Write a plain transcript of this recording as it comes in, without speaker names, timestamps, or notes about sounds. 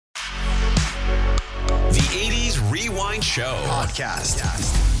Rewind Show podcast.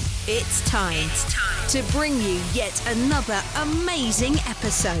 It's time to bring you yet another amazing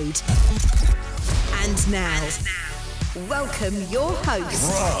episode. And now, welcome your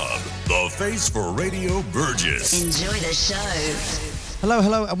host, Rob, the face for Radio Burgess. Enjoy the show.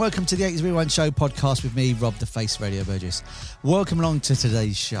 Hello, and welcome to the 80s Rewind Show podcast with me, Rob, the face Radio Burgess. Welcome along to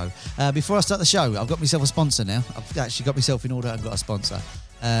today's show. Before I start the show, I've got myself a sponsor now. I've actually got myself in order and got a sponsor.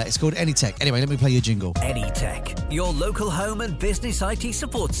 It's called AnyTech. Anyway, let me play your jingle. AnyTech, your local home and business IT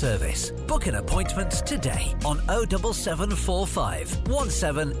support service. Book an appointment today on 07745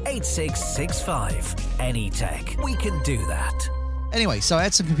 178665. AnyTech, we can do that. Anyway, so I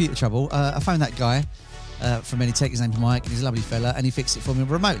had some computer trouble. I phoned that guy from AnyTech. His name's Mike, and he's a lovely fella, and he fixed it for me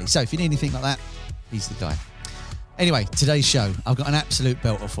remotely. So if you need anything like that, he's the guy. Anyway, today's show, I've got an absolute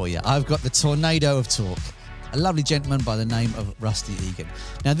belter for you. I've got the tornado of talk. A lovely gentleman by the name of Rusty Egan.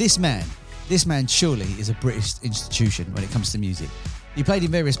 Now, this man surely is a British institution when it comes to music. He played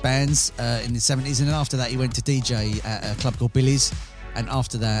in various bands in the 70s, and then after that he went to DJ at a club called Billy's, and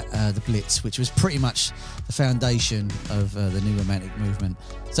after that the Blitz, which was pretty much the foundation of the new romantic movement.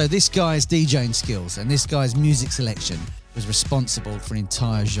 So this guy's DJing skills and this guy's music selection was responsible for an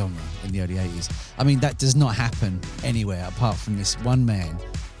entire genre in the early 80s. I mean, that does not happen anywhere apart from this one man,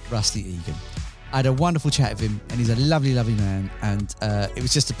 Rusty Egan. I had a wonderful chat with him, and he's a lovely, lovely man, and it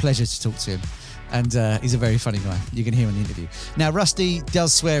was just a pleasure to talk to him. And he's a very funny guy. You can hear him in the interview. Now, Rusty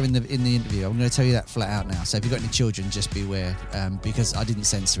does swear in the interview. I'm going to tell you that flat out now. So if you've got any children, just beware, because I didn't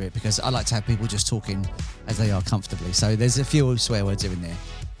censor it, because I like to have people just talking as they are comfortably. So there's a few swear words here and there.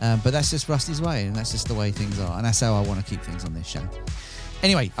 But that's just Rusty's way, and that's just the way things are. And that's how I want to keep things on this show.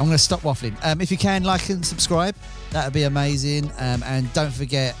 Anyway, I'm going to stop waffling. If you can, like and subscribe. That would be amazing. And don't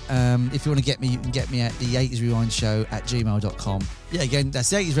forget, if you want to get me, you can get me at the 80s Rewind Show at gmail.com. Yeah, again, that's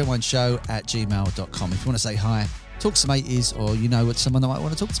the 80s Rewind Show at gmail.com. If you want to say hi, talk some 80s, or you know someone that might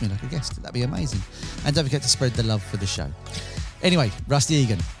want to talk to me like a guest, that'd be amazing. And don't forget to spread the love for the show. Anyway, Rusty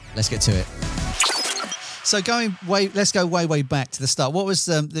Egan, let's get to it. So let's go way back to the start. What was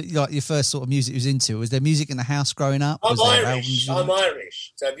your first sort of music you was into? Was there music in the house growing up? I'm Irish.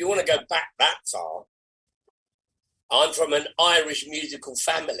 So if you want to go back that far, I'm from an Irish musical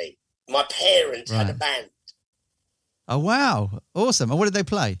family. My parents had a band. Oh, wow. Awesome. And what did they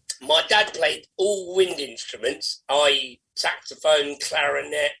play? My dad played all wind instruments, i.e. saxophone,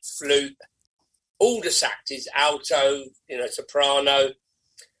 clarinet, flute, all the saxes, alto, soprano,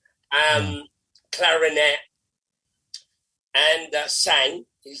 clarinet, and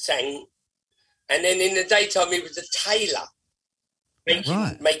he sang. And then in the daytime, he was a tailor,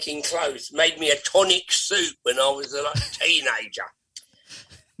 making clothes. Made me a tonic suit when I was a teenager.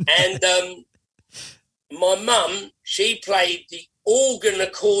 And my mum, she played the organ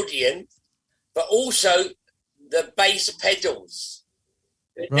accordion, but also the bass pedals.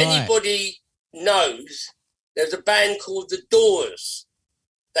 If anybody knows, there's a band called The Doors.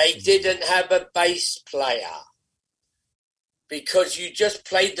 They didn't have a bass player because you just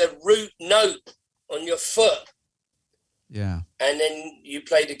played the root note on your foot. Yeah. And then you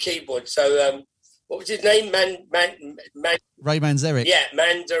played the keyboard. So what was his name? Ray Manzarek. Yeah,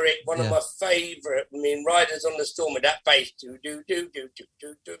 Manzarek, one of my favourite. I mean, Riders on the Storm with that bass. Do.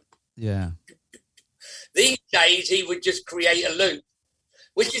 Yeah. These days he would just create a loop,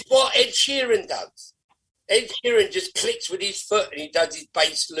 which is what Ed Sheeran does. Ed Sheeran just clicks with his foot and he does his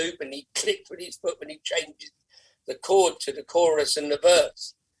bass loop, and he clicks with his foot when he changes the chord to the chorus and the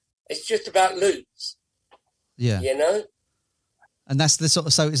verse. It's just about loops. Yeah. And that's the sort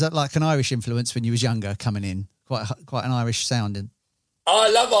of, so is that like an Irish influence when you was younger coming in? Quite an Irish sounding. I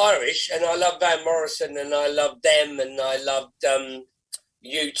love Irish, and I love Van Morrison, and I love them, and I loved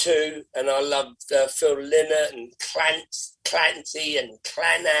U2, and I loved Phil Lynott and Clancy and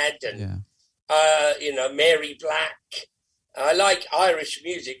Clannad and Mary Black. I like Irish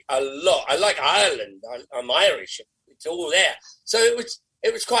music a lot. I like Ireland. I'm Irish. It's all there. So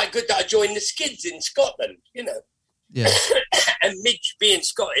it was quite good that I joined the Skids in Scotland, Yeah. And Midge being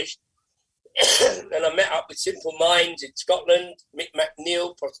Scottish, and I met up with Simple Minds in Scotland. Mick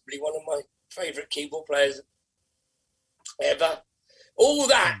McNeil, possibly one of my favourite keyboard players ever. All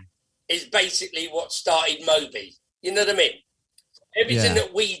that is basically what started Moby. You know what I mean? Everything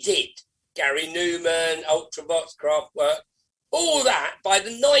that we did, Gary Newman, Ultravox, Kraftwerk, all that, by the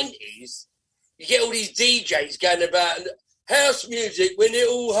 90s, you get all these DJs going about house music when it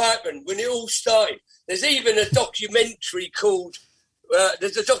all happened, when it all started. There's even a documentary called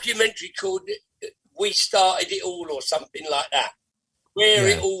We Started It All, or something like that, where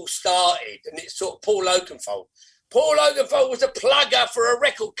it all started. And it's sort of Paul Oakenfold. Paul Oakenfold was a plugger for a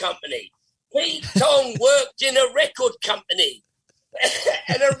record company. Pete Tong worked in a record company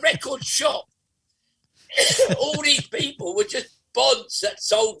and a record shop. All these people were just bods that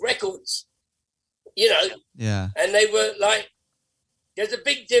sold records, you know. Yeah. And they were like, there's a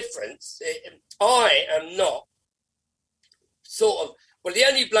big difference. I am not sort of, well, the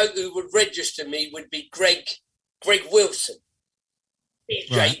only bloke who would register me would be Greg Wilson,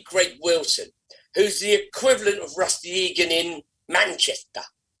 DJ Right. Greg Wilson, who's the equivalent of Rusty Egan in Manchester,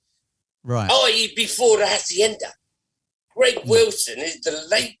 Right. i.e. before the Hacienda. Greg Wilson is the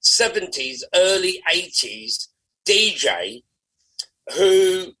late 70s, early 80s DJ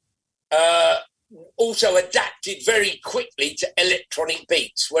who also adapted very quickly to electronic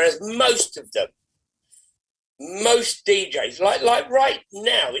beats, whereas most DJs, like right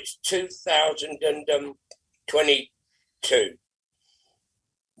now, it's 2022.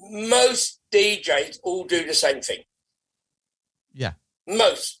 Most DJs all do the same thing. Yeah.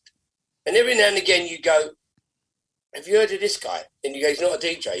 Most. And every now and again you go, have you heard of this guy? And you go, he's not a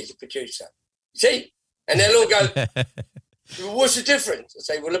DJ, he's a producer. See? And they'll all go, well, what's the difference? I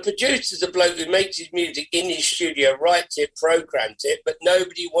say, well, a producer's a bloke who makes his music in his studio, writes it, programs it, but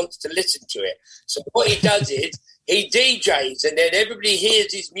nobody wants to listen to it. So what he does is he DJs, and then everybody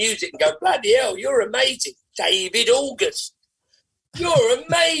hears his music and go, bloody hell, you're amazing, David August. You're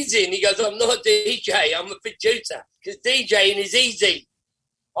amazing. He goes, I'm not a DJ, I'm a producer, because DJing is easy.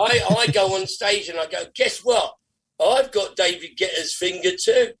 I go on stage and I go, guess what? I've got David Guetta's finger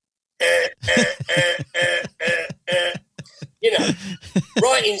too. You know,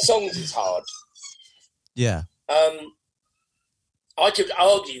 writing songs is hard. Yeah. I could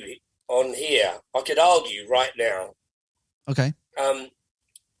argue it on here. I could argue right now. Okay. I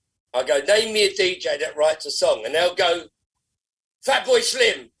go, name me a DJ that writes a song, and they'll go, Fatboy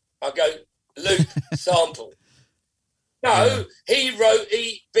Slim. I go, loop, sample. No, he wrote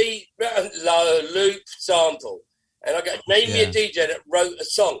loop, sample. And I go, name me a DJ that wrote a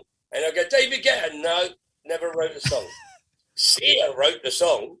song. And I go, David Guetta. No, never wrote a song. Sia wrote the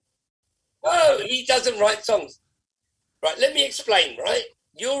song. Oh, he doesn't write songs. Right, let me explain, right?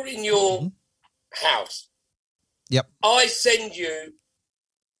 You're in your house. Yep. I send you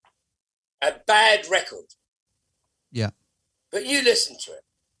a bad record. Yeah. But you listen to it.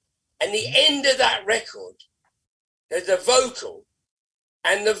 And the end of that record, there's a vocal.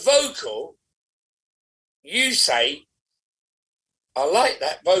 And the vocal, you say, I like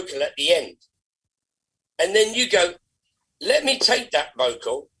that vocal at the end. And then you go, let me take that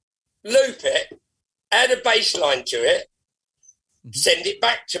vocal, loop it, add a bass line to it, send it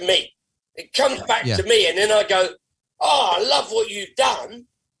back to me. It comes back to me, and then I go, oh, I love what you've done.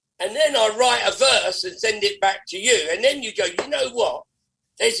 And then I write a verse and send it back to you. And then you go, you know what?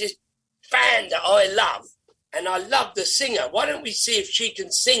 There's this band that I love, and I love the singer. Why don't we see if she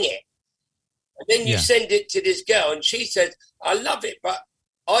can sing it? And then you send it to this girl, and she says, I love it, but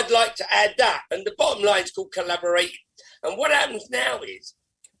I'd like to add that. And the bottom line is called collaboration. And what happens now is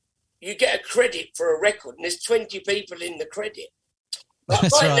you get a credit for a record, and there's 20 people in the credit. But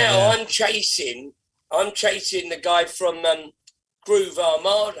right now, I'm chasing the guy from Groove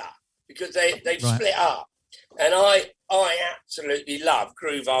Armada, because they've split up. And I absolutely love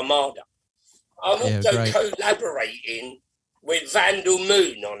Groove Armada. I'm also collaborating with Vandal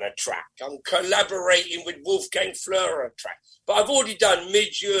Moon on a track. I'm collaborating with Wolfgang Fleur on a track. But I've already done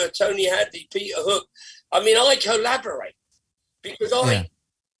Midge-Ure, Tony Hadley, Peter Hook. I mean, I collaborate because I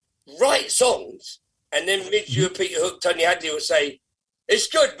write songs, and then Midge-Ure, Peter Hook, Tony Hadley will say, it's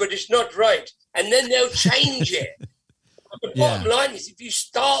good, but it's not right. And then they'll change it. But the bottom line is, if you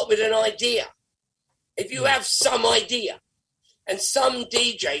start with an idea, if you have some idea, and some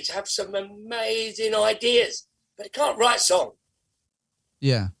DJs have some amazing ideas, but they can't write songs.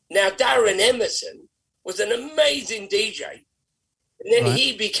 Yeah. Now, Darren Emerson was an amazing DJ, and then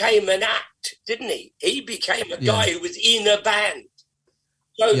he became an act, didn't he? He became a guy who was in a band.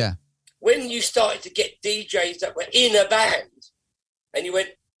 So when you started to get DJs that were in a band, and you went,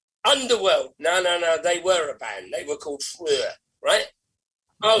 Underworld, no, they were a band. They were called Fleur, right?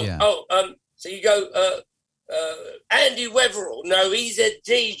 So you go, Andy Weatherall, no, he's a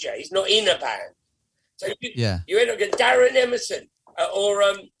DJ. He's not in a band. So you end up getting Darren Emerson, or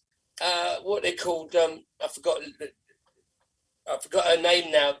what they called, I forgot her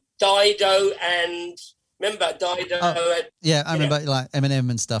name now, Dido, and remember Dido? I remember like Eminem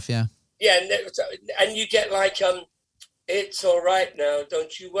and stuff, Yeah, and you get like, it's all right now,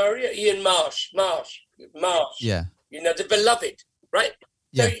 don't you worry. Ian Marsh. Yeah. You know, the beloved, right?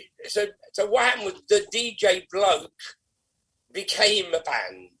 Yeah. So what happened was the DJ bloke became a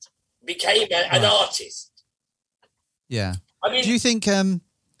band, became an artist. Yeah. I mean, do you think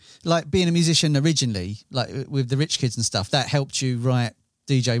like being a musician originally, like with the Rich Kids and stuff, that helped you write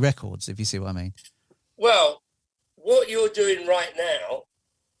DJ records, if you see what I mean? Well, what you're doing right now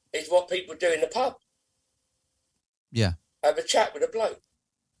is what people do in the pub. Yeah. Have a chat with a bloke.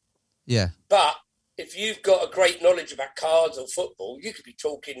 Yeah. But if you've got a great knowledge about cars or football, you could be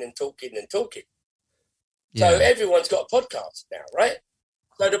talking and talking and talking. Yeah. So everyone's got a podcast now, right?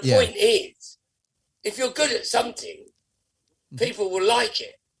 So the point is, if you're good at something, people will like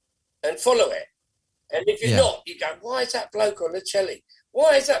it and follow it. And if you're not, you go, why is that bloke on the telly?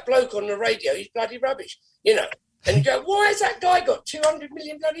 Why is that bloke on the radio? He's bloody rubbish, you know. And you go, why has that guy got 200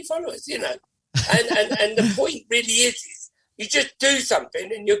 million bloody followers, you know? And the point really is you just do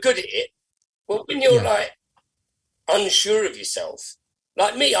something and you're good at it. Well, when you're like unsure of yourself,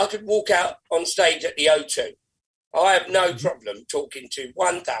 like me, I could walk out on stage at the O2. I have no problem talking to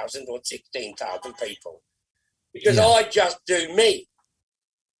 1,000 or 16,000 people because I just do me.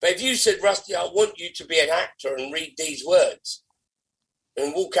 But if you said, Rusty, I want you to be an actor and read these words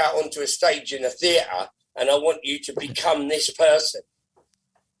and walk out onto a stage in a theatre and I want you to become this person,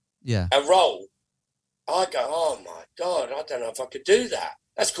 a role, I go, oh, my God, I don't know if I could do that.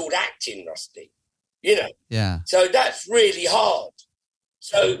 That's called acting, Rusty, you know. Yeah. So that's really hard.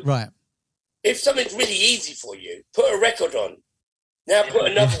 So if something's really easy for you, put a record on. Now put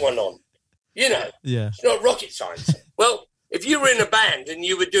another one on. You know, it's not rocket science. Well, if you were in a band and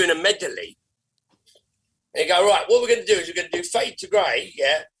you were doing a medley, and you go, right, what we're going to do is we're going to do Fade to Grey,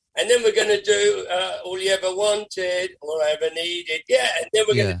 and then we're going to do All You Ever Wanted, All I Ever Needed, and then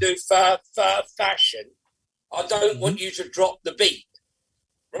we're going to do Fashion. I don't want you to drop the beat,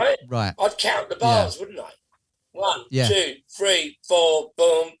 right? Right. I'd count the bars, wouldn't I? 1, 2, 3, 4,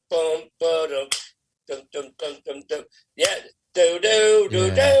 boom, boom, boom, dum, dum, dum, dum, dum. Yeah, do do do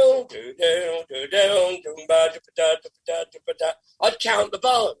do do do do do ba da da da da da. I'd count the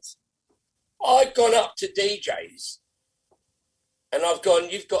bars. I've gone up to DJs, and I've gone,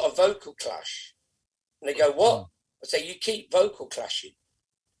 "You've got a vocal clash," and they go, "What?" I say, "You keep vocal clashing."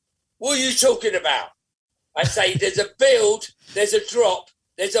 What are you talking about? I say, "There's a build, there's a drop,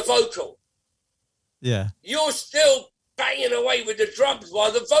 there's a vocal." Yeah. You're still banging away with the drums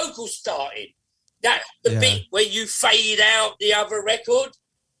while the vocals started. That's the bit where you fade out the other record.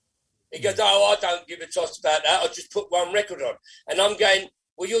 He goes, oh, I don't give a toss about that. I'll just put one record on. And I'm going,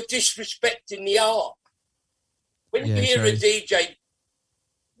 well, you're disrespecting the art. When you hear a DJ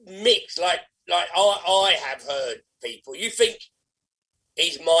mix, like I have heard people, you think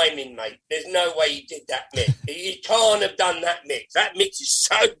he's miming, mate. There's no way he did that mix. He can't have done that mix. That mix is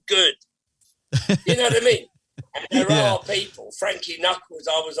so good. You know what I mean? And there are people, Frankie Knuckles,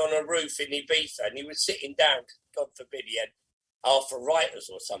 I was on a roof in Ibiza and he was sitting down, God forbid he had arthritis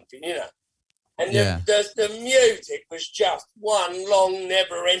or something, you know. And the music was just one long,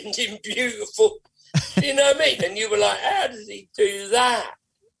 never-ending, beautiful, you know what I mean? And you were like, how does he do that?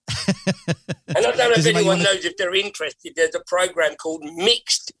 And I don't know if anyone knows, if they're interested, there's a program called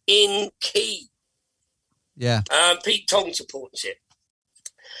Mixed in Key. Yeah. Pete Tong supports it.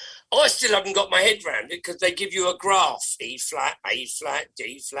 I still haven't got my head around it because they give you a graph, E flat, A flat,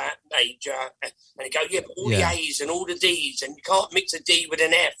 D flat, major, and they go, but all the A's and all the D's, and you can't mix a D with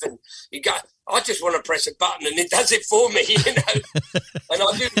an F, and you go, I just want to press a button and it does it for me, you know. And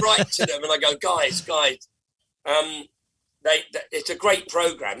I do write to them and I go, guys, it's a great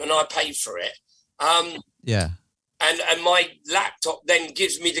program and I pay for it. And my laptop then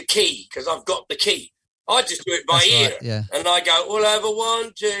gives me the key because I've got the key. I just do it by ear, and I go, all I ever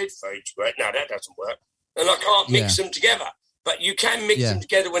wanted, fade to grey. No, that doesn't work. And I can't mix them together. But you can mix them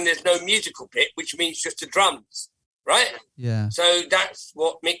together when there's no musical bit, which means just the drums, right? Yeah. So that's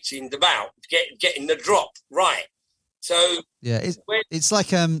what mixing's about, getting the drop right. So it's like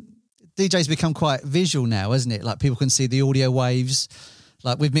DJs become quite visual now, isn't it? Like people can see the audio waves.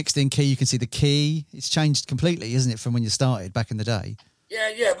 Like with Mixed in Key, you can see the key. It's changed completely, isn't it, from when you started back in the day?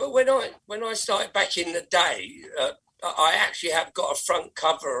 Yeah, but when I started back in the day, I actually have got a front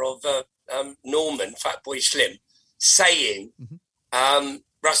cover of Norman, Fatboy Slim, saying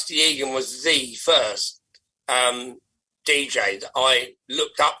Rusty Egan was the first DJ that I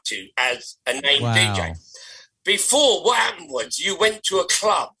looked up to as a named DJ. Before, what happened was you went to a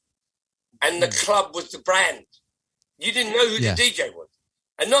club and the club was the brand. You didn't know who the DJ was.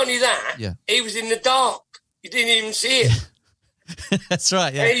 And not only that, he was in the dark. You didn't even see him. That's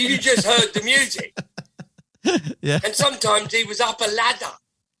right, And you just heard the music. And sometimes he was up a ladder.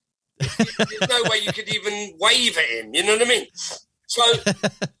 There's no way you could even wave at him, you know what I mean? So,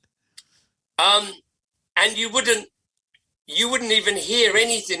 and you wouldn't even hear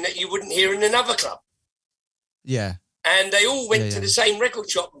anything that you wouldn't hear in another club. Yeah. and they all went to the same record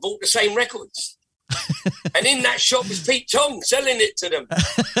shop and bought the same records. And in that shop was Pete Tong selling it to them.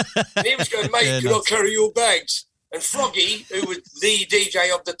 And he was going, mate, can I carry your bags? And Froggy, who was the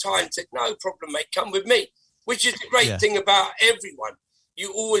DJ of the time, said, no problem, mate, come with me. Which is the great thing about everyone.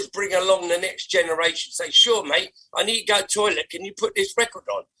 You always bring along the next generation. Say, sure, mate, I need to go to the toilet. Can you put this record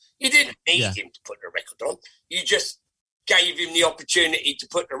on? You didn't need him to put the record on. You just gave him the opportunity to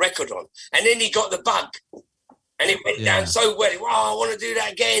put the record on. And then he got the bug. And it went down so well. I want to do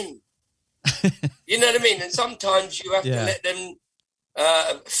that again. You know what I mean? And sometimes you have to let them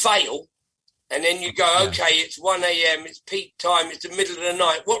fail. And then you go, okay, it's 1 a.m., it's peak time, it's the middle of the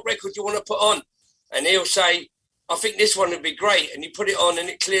night. What record do you want to put on? And he'll say, I think this one would be great. And you put it on and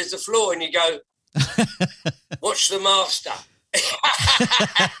it clears the floor and you go, watch the master.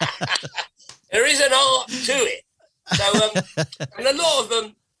 There is an art to it. So, and a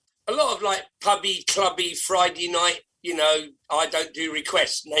lot of like pubby, clubby, Friday night, you know, I don't do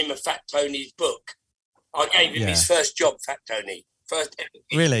requests, name of Fat Tony's book. I gave him his first job, Fat Tony. First ever.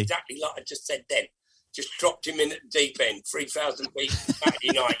 Really? Exactly like I just said then. Just dropped him in at the deep end, 3,000 feet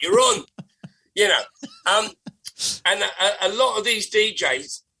Saturday night. You're on. You know. And a lot of these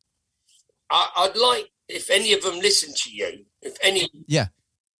DJs, I'd like, if any of them listen to you, if any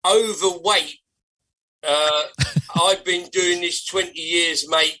overweight, I've been doing this 20 years,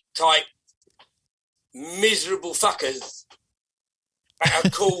 mate, type miserable fuckers that are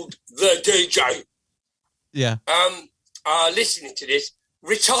called the DJ. Yeah. Listening to this,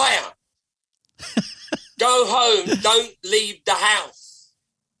 retire. Go home, don't leave the house.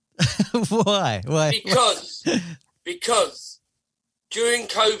 Why? Because during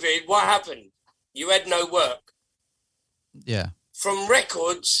COVID, what happened? You had no work. Yeah. From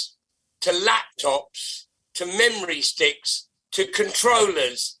records to laptops to memory sticks to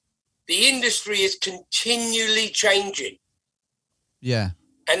controllers, the industry is continually changing. Yeah.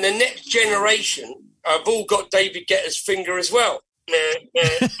 And the next generation have all got David Guetta's finger as well.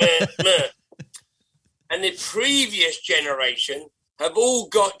 And the previous generation have all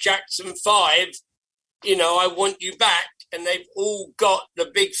got Jackson 5, you know, I Want You Back, and they've all got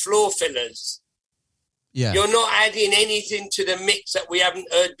the big floor fillers. Yeah. You're not adding anything to the mix that we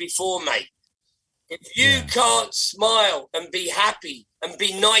haven't heard before, mate. If you can't smile and be happy and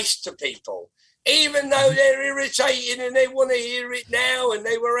be nice to people, even though they're irritating and they want to hear it now and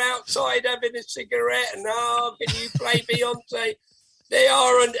they were outside having a cigarette and, can you play Beyonce? They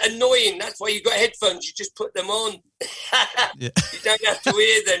are annoying. That's why you've got headphones. You just put them on. You don't have to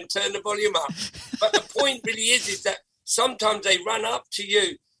hear them. Turn the volume up. But the point really is that sometimes they run up to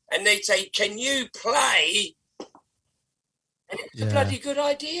you and they say, can you play? And it's a bloody good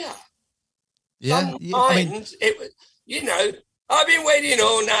idea. Yeah. Sometimes it was, you know, I've been waiting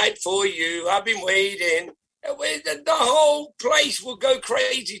all night for you. I've been waiting. The whole place will go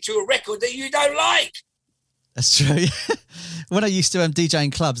crazy to a record that you don't like. That's true. When I used to DJ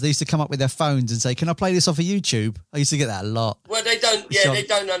in clubs, they used to come up with their phones and say, can I play this off of YouTube? I used to get that a lot. Well, they don't, they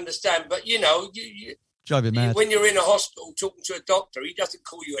don't understand. But, you know, you drive me mad. When you're in a hospital talking to a doctor, he doesn't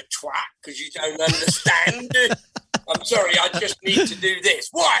call you a twat because you don't understand. I'm sorry, I just need to do this.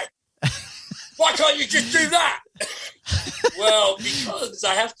 Why? Why can't you just do that? Well, because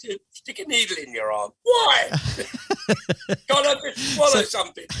I have to stick a needle in your arm. Why? Can't I just swallow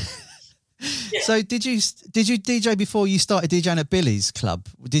something? Yeah. So did you DJ before you started DJing at Billy's Club?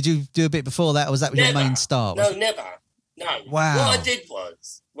 Did you do a bit before that, or was that your main start? No, never. No. Wow. What I did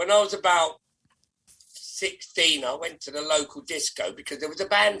was, when I was about 16, I went to the local disco because there was a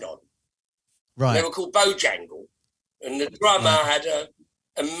band on. Right. They were called Bojangle. And the drummer had an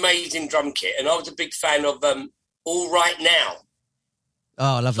amazing drum kit. And I was a big fan of All Right Now.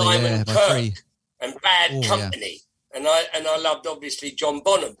 Oh, lovely. Simon Kirk and Bad Company. Yeah. And I loved, obviously, John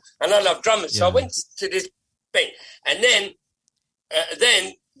Bonham. And I loved drummers. So I went to this thing. And then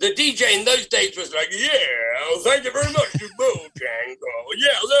the DJ in those days was like, thank you very much, you Bojangle.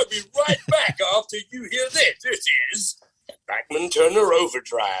 Yeah, they'll be right back after you hear this. This is Bachman Turner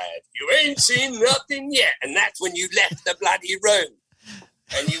Overdrive. You ain't seen nothing yet. And that's when you left the bloody room.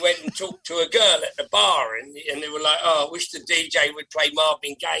 And you went and talked to a girl at the bar, and they were like, I wish the DJ would play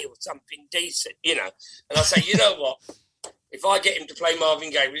Marvin Gaye or something decent, you know. And I say, you know what? If I get him to play Marvin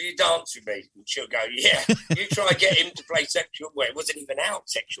Gaye, will you dance with me? And she'll go, yeah. You try and get him to play it wasn't even out,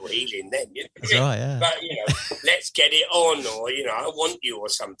 Sexual Healing then. You know? That's right, yeah. But, you know, Let's Get It On, or, you know, I Want You or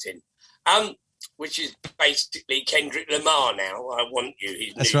something. Which is basically Kendrick Lamar now, I Want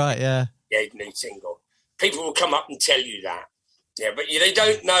You. That's right, yeah. Yeah, his new single. People will come up and tell you that. Yeah, but they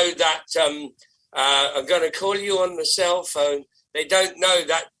don't know that I'm going to call you on the cell phone. They don't know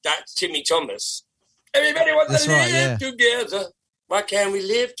that that's Timmy Thomas. Everybody wants to live yeah. together. Why can't we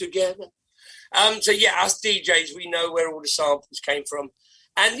live together? So yeah, us DJs, we know where all the samples came from.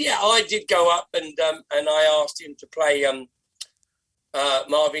 And yeah, I did go up and I asked him to play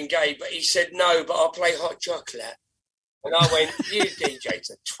Marvin Gaye, but he said no, but I'll play Hot Chocolate. And I went, you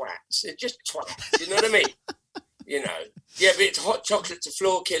DJs are twats. They're just twats. You know what I mean? You know. Yeah, but it's Hot Chocolate's a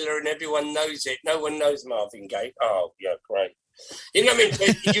floor killer and everyone knows it. No one knows Marvin Gaye. Oh, yeah, great. You know what I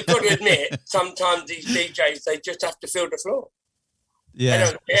mean? You've got to admit, sometimes these DJs, they just have to fill the floor. Yeah,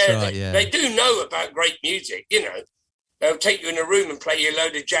 that's right, they do know about great music, you know. They'll take you in a room and play you a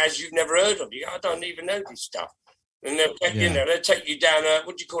load of jazz you've never heard of. I don't even know this stuff. And they'll take you down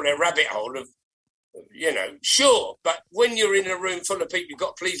a rabbit hole of, you know, sure. But when you're in a room full of people, you've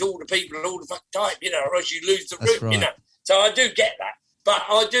got to please all the people all the fucking time, you know, or else you lose the room, you know. So I do get that. But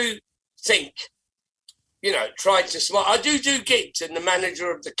I do think, you know, try to smile. I do gigs and the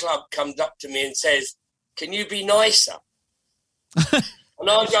manager of the club comes up to me and says, can you be nicer? And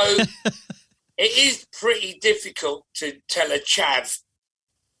I go, it is pretty difficult to tell a chav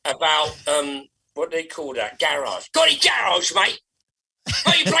about, what do they call that, garage. Got any garage, mate?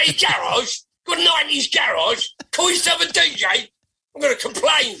 Got you play garage? Got a 90s garage? Call yourself a DJ? I'm going to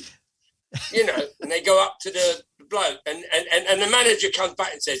complain. You know, and they go up to the bloke and the manager comes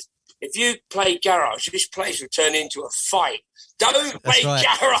back and says, if you play garage, this place will turn into a fight. Don't play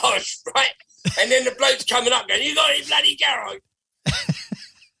garage, right? And then the bloke's coming up going, you got any bloody garage?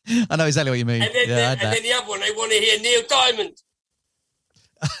 I know exactly what you mean. And then, then the other one, they want to hear Neil Diamond.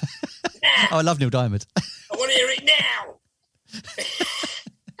 Oh, I love Neil Diamond. I want to hear it now.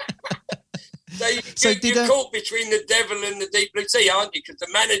 So you're caught between the devil and the deep blue sea, aren't you? Because the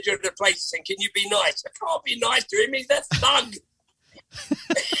manager of the place is saying, can you be nice? I can't be nice to him. He's that thug.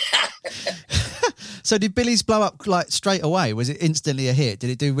 So did Billy's blow up like straight away? Was it instantly a hit?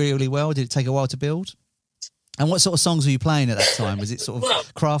 Did it do really well? Did it take a while to build? And what sort of songs were you playing at that time? Was it sort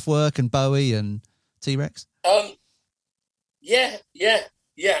of Kraftwerk and Bowie and T-Rex? Yeah,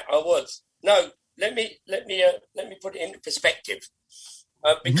 I was. No, let me put it into perspective.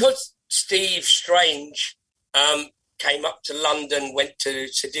 Because Steve Strange came up to London, went to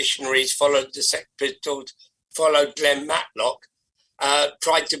Seditionaries, followed the Sex Pistols, followed Glenn Matlock,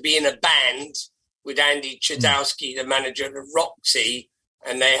 tried to be in a band with Andy Chudowski, the manager of Roxy,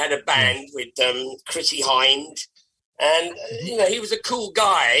 and they had a band with Chrissy Hind. And, you know, he was a cool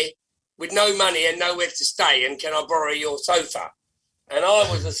guy with no money and nowhere to stay, and can I borrow your sofa? And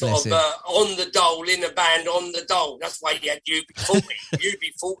I was a sort of on the dole, in a band, on the dole. That's why you had UB40.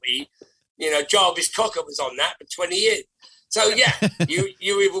 UB40, you know, Jarvis Cocker was on that for 20 years. So, yeah, you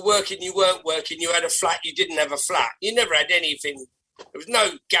either working, you weren't working, you had a flat, you didn't have a flat. You never had anything. There was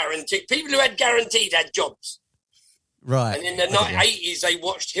no guarantee. People who had guaranteed had jobs. Right. And in the 80s, they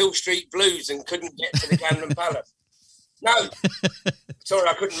watched Hill Street Blues and couldn't get to the Camden Palace. No. Sorry,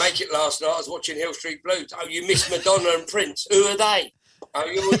 I couldn't make it last night. I was watching Hill Street Blues. Oh, you missed Madonna and Prince. Who are they? Oh,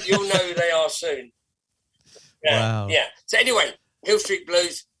 you'll know who they are soon. Yeah, wow. Yeah. So anyway, Hill Street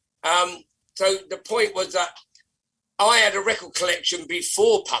Blues. So the point was that I had a record collection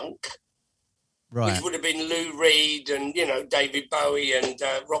before punk, which would have been Lou Reed and, you know, David Bowie and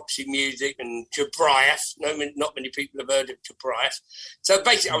Roxy Music and Tobias. Not many people have heard of Tobias. So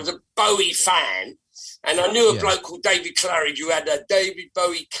basically, I was a Bowie fan, and I knew a bloke called David Claridge who had a David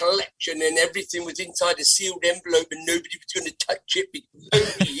Bowie collection, and everything was inside a sealed envelope, and nobody was going to touch it because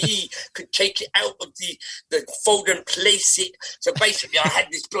only he could take it out of the folder and place it. So basically, I had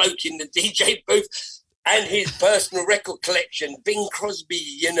this bloke in the DJ booth and his personal record collection, Bing Crosby,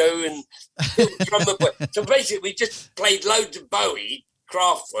 you know, and drummer boy. So basically, we just played loads of Bowie,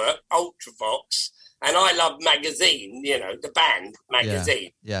 Kraftwerk, Ultravox, and I Love Magazine, you know, the band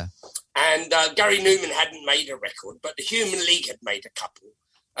magazine. Yeah. And Gary Newman hadn't made a record, but the Human League had made a couple.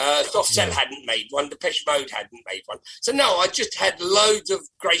 Soft Cell hadn't made one. Depeche Mode hadn't made one. So, no, I just had loads of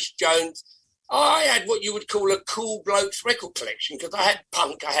Grace Jones. I had what you would call a cool bloke's record collection because I had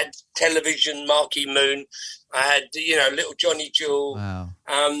punk, I had Television, Marquee Moon, I had, you know, Little Johnny Jewel. Wow.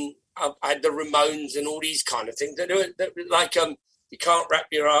 I had the Ramones and all these kind of things. That were like You Can't Wrap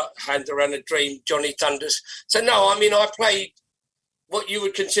Your Hands Around a Dream, Johnny Thunders. So, no, I mean, I played what you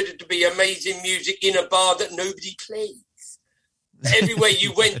would consider to be amazing music in a bar that nobody plays. Everywhere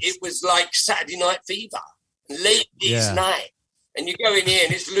you went, it was like Saturday Night Fever, Ladies' Night. And you go in here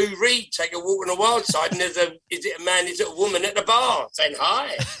and it's Lou Reed, Take a Walk on the Wild Side, and there's is it a man, is it a woman at the bar saying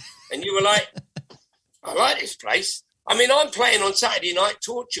hi? And you were like, I like this place. I mean, I'm playing on Saturday night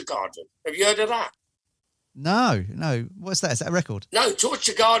Torture Garden. Have you heard of that? No. What's that? Is that a record? No,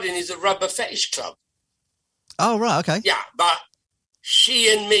 Torture Garden is a rubber fetish club. Oh, right, okay. Yeah, but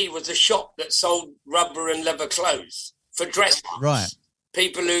She and Me was a shop that sold rubber and leather clothes for dress ups. Right.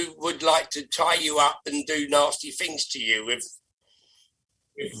 People who would like to tie you up and do nasty things to you with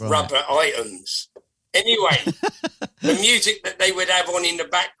rubber items. Anyway, the music that they would have on in the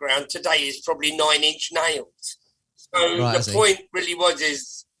background today is probably 9 Inch Nails. So the point really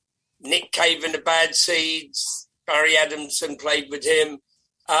is Nick Cave and the Bad Seeds, Barry Adamson played with him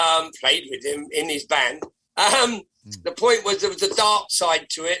in his band. The point was there was a dark side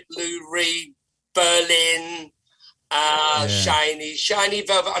to it. Lou Reed, Berlin, Shiny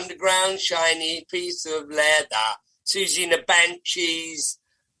Velvet Underground, Shiny Piece of Leather, Susie and the Banshees,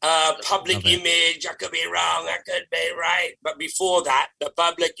 Public Image, I Could Be Wrong, I Could Be Right. But before that, the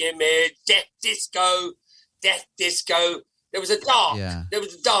Public Image, Death Disco. There was a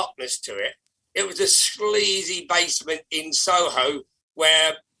darkness to it. It was a sleazy basement in Soho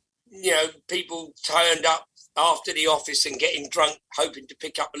where, you know, people turned up after the office and getting drunk, hoping to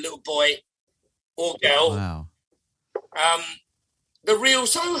pick up a little boy or girl. Wow. The real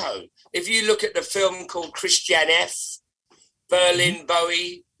Soho. If you look at the film called Christian F., Berlin,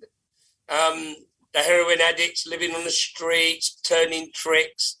 Bowie, the heroin addicts living on the streets, turning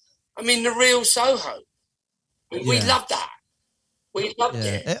tricks. I mean, the real Soho. We love that. We loved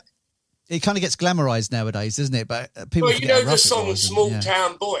it. It kind of gets glamorized nowadays, doesn't it? But people well, you know, the song Small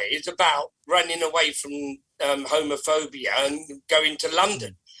Town Boy is about running away from homophobia and going to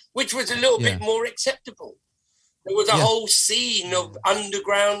London, which was a little bit more acceptable. There was a whole scene of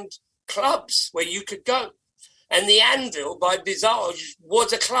underground clubs where you could go. And the Anvil by Visage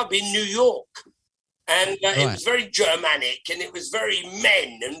was a club in New York. And it was very Germanic and it was very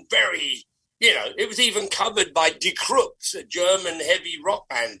men and very, you know, it was even covered by Die Krupps, a German heavy rock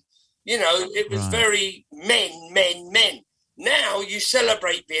band. You know, it was very men. Now you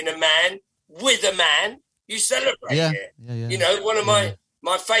celebrate being a man with a man. You celebrate it. You know, one of my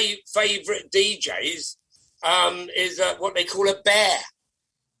favourite DJs is what they call a bear.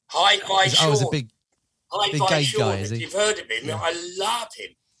 Hi-Fi Sean. He's a big Hi-Fi Sean, guy, if you've heard of him. Yeah. I love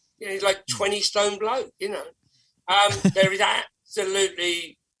him. You know, he's like 20 stone bloke, you know. There is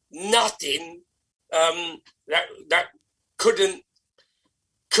absolutely nothing that couldn't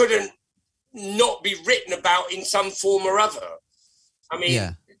not be written about in some form or other. I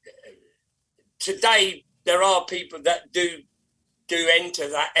mean, today there are people that do enter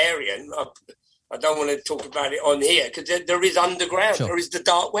that area, and I don't want to talk about it on here because there is underground, there is the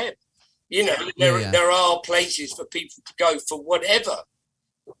dark web. You know, there are places for people to go for whatever.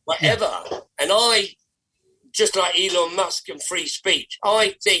 And I, just like Elon Musk and free speech,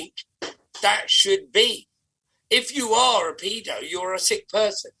 I think that should be. If you are a pedo, you're a sick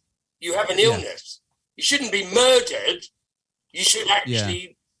person. You have an illness. You shouldn't be murdered. You should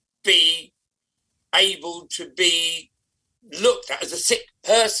actually be able to be looked at as a sick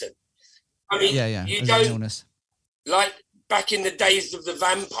person. I mean, you don't, like back in the days of the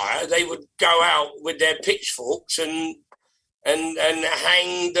vampire, they would go out with their pitchforks and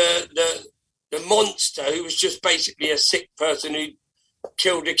hang the monster who was just basically a sick person who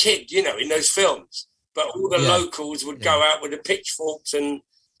killed a kid, you know, in those films. But all the locals would go out with the pitchforks and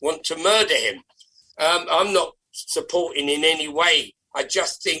want to murder him. I'm not supporting in any way. I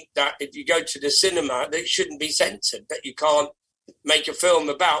just think that if you go to the cinema, they shouldn't be censored, that you can't make a film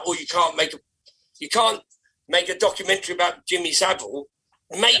about, or you can't make a documentary about Jimmy Savile.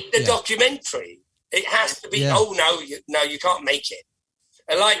 Make the documentary. It has to be, you can't make it.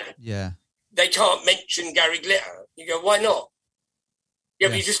 And they can't mention Gary Glitter. You go, why not?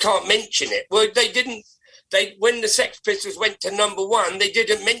 But you just can't mention it. Well, when the Sex Pistols went to number one, they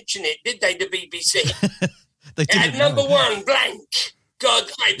didn't mention it, did they, the BBC? They didn't. At number one, blank. God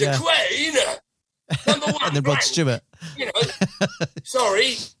save the Queen. Number one, and then Rod Stewart. You know,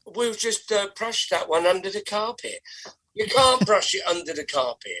 sorry, we'll just brush that one under the carpet. You can't brush it under the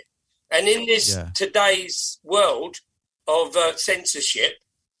carpet. And in this today's world of censorship,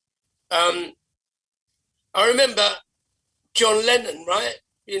 I remember John Lennon, right?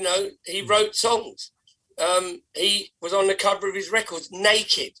 You know, he wrote songs. He was on the cover of his records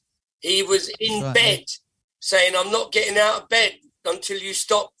naked. He was in bed saying, I'm not getting out of bed until you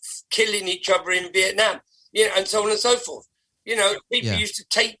stop killing each other in Vietnam, you know, and so on and so forth. You know, people used to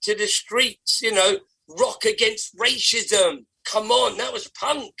take to the streets, you know, rock against racism. Come on, that was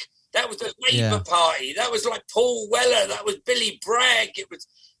punk. That was the Labour Party. That was like Paul Weller. That was Billy Bragg. It was,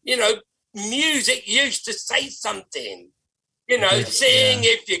 you know, music used to say something. You know, sing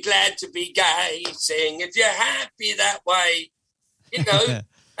if you're glad to be gay. Sing if you're happy that way. You know,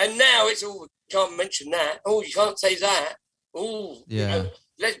 and now it's all, you can't mention that. Oh, you can't say that. Oh, you know,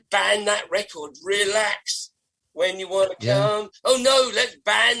 let's ban that record. Relax. When you want to come. Oh, no, let's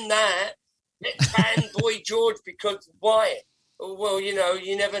ban that. Let's ban Boy George because why? Oh, well, you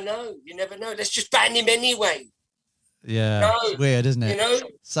never know. You never know. Let's just ban him anyway. Yeah, it's weird, isn't it?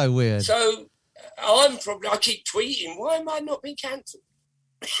 So weird. So I keep tweeting, why am I not being cancelled?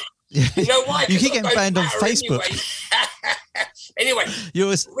 You know why? You keep getting banned on Facebook. Anyway,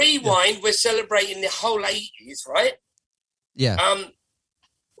 Rewind, we're celebrating the whole 80s, right? Yeah.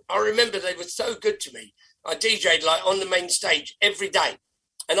 I remember they were so good to me. I DJ'd like on the main stage every day.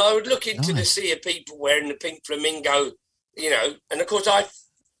 And I would look into the sea of people wearing the pink flamingo, and of course I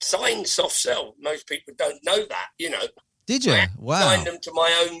signed Soft Cell. Most people don't know that, Did you? Wow. I signed them to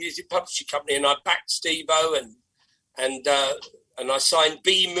my own music publishing company, and I backed Steve-O and I signed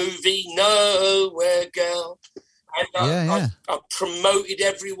B-Movie, Nowhere Girl. And I promoted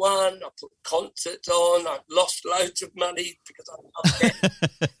everyone. I put concerts on. I lost loads of money because I loved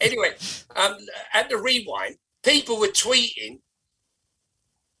it. Anyway, at the Rewind, people were tweeting,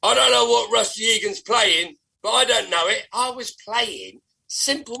 I don't know what Rusty Egan's playing, but I don't know it. I was playing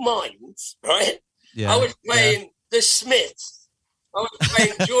Simple Minds, right? Yeah, I was playing The Smiths. I was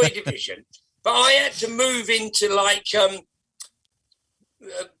playing Joy Division. But I had to move into like...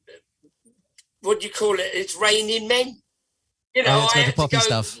 what do you call it? It's Raining Men. I had to go,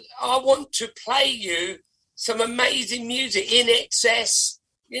 stuff. I want to play you some amazing music, In Excess,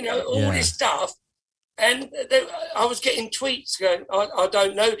 all this stuff. And I was getting tweets going, I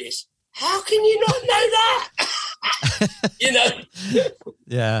don't know this. How can you not know that?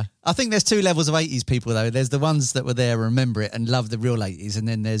 Yeah. I think there's two levels of 80s people, though. There's the ones that were there, remember it, and love the real 80s. And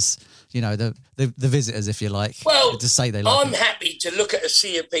then there's, the visitors, if you like. Well, to say they like I'm happy to look at a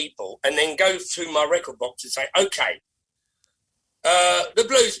sea of people and then go through my record box and say, okay, the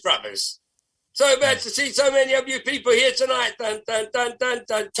Blues Brothers. So bad to see so many of you people here tonight. Dun, dun, dun, dun,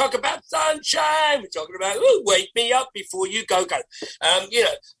 dun. Talk about sunshine. We're talking about, wake me up before you go.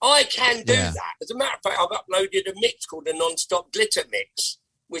 I can do that. As a matter of fact, I've uploaded a mix called the Non-Stop Glitter Mix,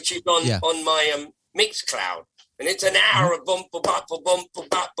 which is on my Mixcloud. And it's an hour of bump, bump, bump, bump, bump,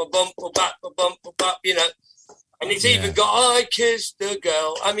 bump, bump, bump, And it's even got I Kissed the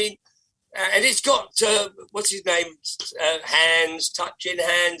Girl. I mean, and it's got, what's his name? Hands, Touching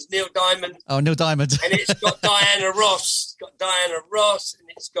Hands, Neil Diamond. Oh, Neil Diamond. And it's got Diana Ross. And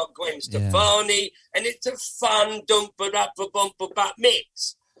it's got Gwen Stefani. And it's a fun dump-a-bump-a-bump-a-bump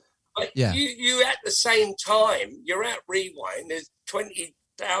mix. But you at the same time, you're at Rewind, there's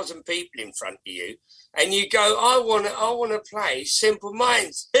 20,000 people in front of you, and you go, I want to play Simple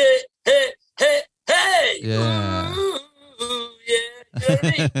Minds. Hey, hey, hey, hey. Yeah. Ooh, yeah. You know what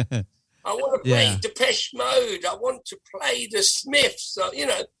I mean? I want to play Depeche Mode. I want to play the Smiths. So,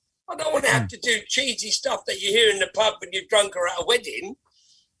 I don't want to have to do cheesy stuff that you hear in the pub when you're drunk or at a wedding.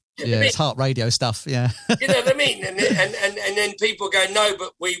 It's heart radio stuff, yeah. You know what I mean? And then people go, no,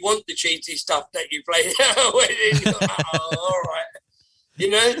 but we want the cheesy stuff that you play at a wedding. All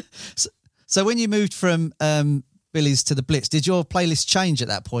right. So when you moved from Billy's to the Blitz, did your playlist change at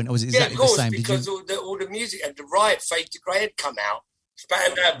that point, or was it exactly the same? Because all the music and the Riot Fade to Grey had come out.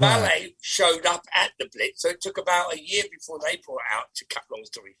 Spandau Ballet showed up at the Blitz, so it took about a year before they brought it out, to cut long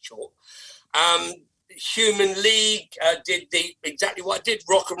story short. Human League did exactly what I did,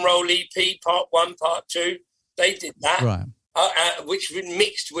 Rock and Roll EP, Part 1, Part 2. They did that, right. Which was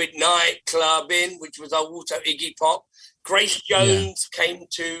mixed with Night Clubbing, which was also Iggy Pop. Grace Jones came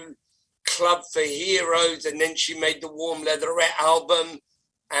to Club for Heroes, and then she made the Warm Leatherette album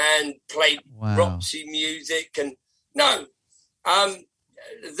and played Roxy music. And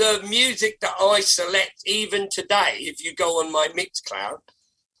the music that I select, even today, if you go on my Mixcloud,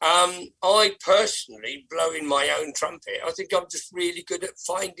 I personally, blowing my own trumpet, I think I'm just really good at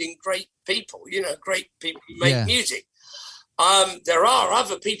finding great people who make music. There are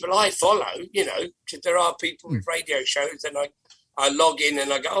other people I follow, because there are people with radio shows, and I log in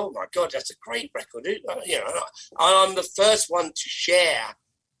and I go, oh my God, that's a great record. I'm the first one to share.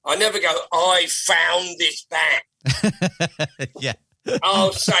 I never go, I found this band. Yeah.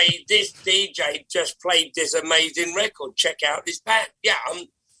 I'll say, this DJ just played this amazing record. Check out this band. Yeah, I'm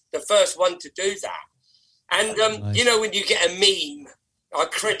the first one to do that. And, nice. When you get a meme, I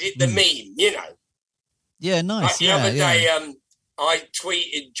credit the meme, Yeah, nice. Like the other day, I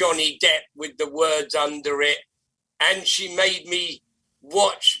tweeted Johnny Depp with the words under it, and she made me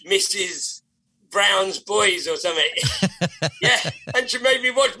watch Mrs. Brown's Boys or something. Yeah, and she made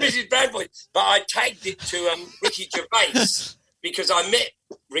me watch Mrs. Brown's Boys. But I tagged it to Ricky Gervais, because I met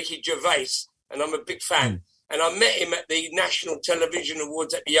Ricky Gervais, and I'm a big fan. And I met him at the National Television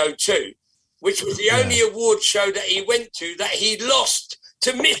Awards at the O2, which was the only award show that he went to that he lost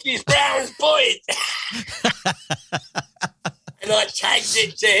to Mrs. Brown's Boyd. And I tagged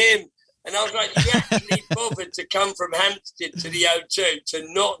it to him. And I was like, you actually bothered to come from Hampstead to the O2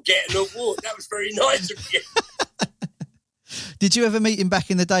 to not get an award. That was very nice of you. Did you ever meet him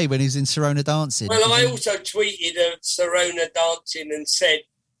back in the day when he was in Sirona dancing? Well, I also tweeted of Sirona dancing and said,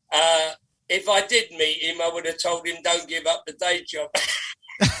 if I did meet him, I would have told him don't give up the day job.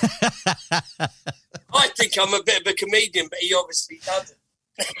 I think I'm a bit of a comedian, but he obviously doesn't.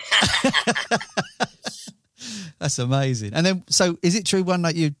 That's amazing. And then, so is it true one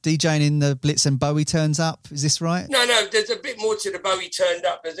night you DJing in the Blitz and Bowie turns up? Is this right? No, there's a bit more to the Bowie turned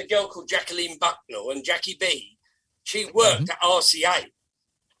up. There's a girl called Jacqueline Bucknell, and Jackie B, she worked at RCA.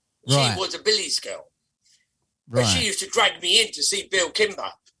 She was a Billy's girl. But she used to drag me in to see Bill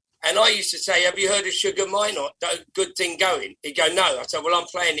Kimber. And I used to say, have you heard of Sugar Minot? Good thing going. He'd go, no. I said, well, I'm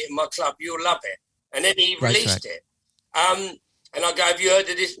playing it in my club. You'll love it. And then he released it. And I go, have you heard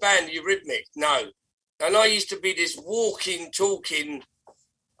of this band, Eurythmics? No. And I used to be this walking, talking.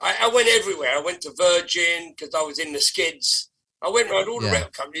 I went everywhere. I went to Virgin because I was in the Skids. I went around all the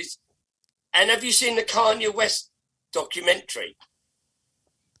record companies. And have you seen the Kanye West documentary?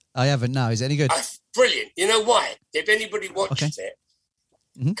 I haven't, no. Is it any good? Brilliant. You know why? If anybody watches it,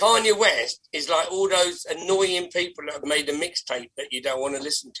 Kanye West is like all those annoying people that have made a mixtape that you don't want to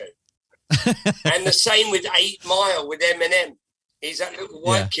listen to. And the same with 8 Mile with Eminem. He's that little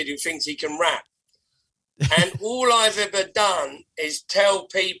white kid who thinks he can rap. And all I've ever done is tell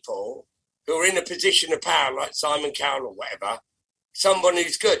people who are in a position of power, like Simon Cowell or whatever, someone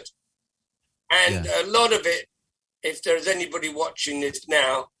who's good. And a lot of it, if there's anybody watching this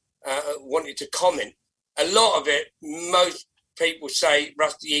now, wanted to comment, a lot of it, most people say,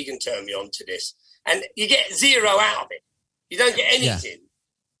 Rusty Egan turned me on to this. And you get zero out of it. You don't get anything.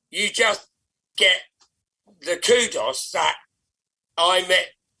 You just get the kudos that I met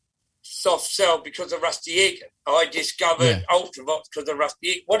Soft Cell because of Rusty Egan. I discovered Ultravox because of Rusty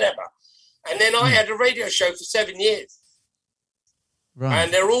Egan, whatever. And then I had a radio show for 7 years. Right.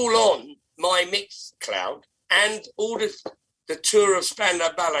 And they're all on my Mixcloud and all the tour of Spandau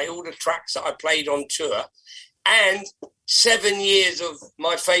Ballet, all the tracks that I played on tour, and 7 years of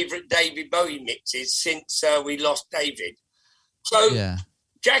my favourite David Bowie mixes since we lost David. So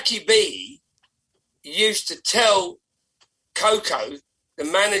Jackie B used to tell Coco, the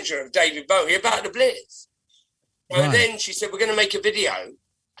manager of David Bowie, about the Blitz. And then she said, we're going to make a video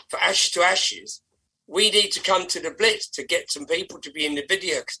for Ashes to Ashes. We need to come to the Blitz to get some people to be in the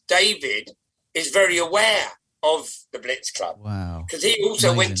video because David is very aware of the Blitz Club. Wow. Because he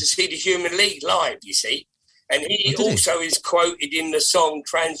also went to see the Human League live, you see. And he also is quoted in the song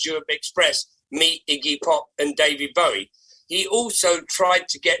Trans Europe Express, Meet Iggy Pop and David Bowie. He also tried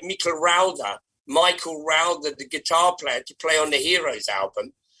to get Michael Rauder, the guitar player, to play on the Heroes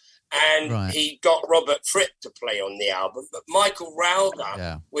album. And he got Robert Fripp to play on the album. But Michael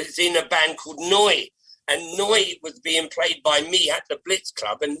Rauder was in a band called Noi. And Noi was being played by me at the Blitz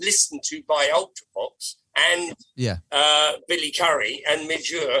Club and listened to by Ultravox and Billy Curry and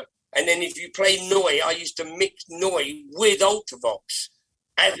Mesure. And then if you play Noi, I used to mix Noi with Ultravox.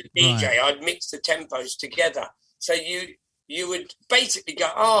 As a DJ, I'd mix the tempos together. So you would basically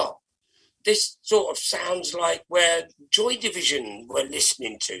go, this sort of sounds like where Joy Division were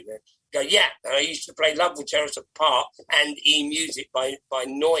listening to. They go, and I used to play Love Will Tear Us Apart and E-Music by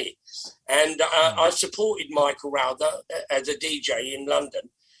Noi. And I supported Michael Rauder as a DJ in London.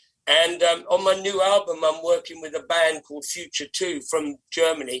 And on my new album, I'm working with a band called Future 2 from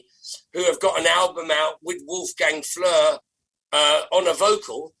Germany, who have got an album out with Wolfgang Fleur on a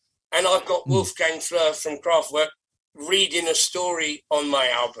vocal. And I've got Wolfgang Fleur from Kraftwerk reading a story on my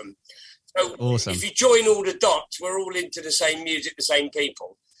album. So if you join all the dots, we're all into the same music, the same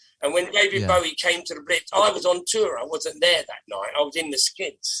people. And when David Bowie came to the Blitz, I was on tour. I wasn't there that night. I was in the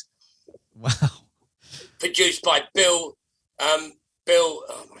Skids. Wow. Produced by Bill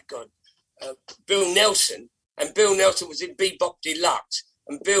Nelson. And Bill Nelson was in Bebop Deluxe.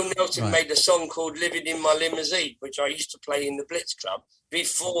 And Bill Nelson made a song called Living in My Limousine, which I used to play in the Blitz Club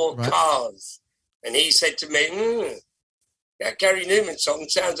before Cars. And he said to me, that Gary Newman song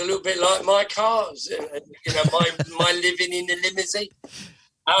sounds a little bit like my Cars, my living in the limousine.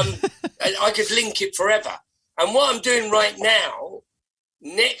 I could link it forever. And what I'm doing right now,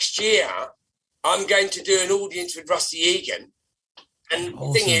 next year, I'm going to do an audience with Rusty Egan. And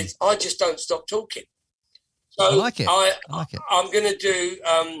the thing is, I just don't stop talking. So I like it. I'm going to do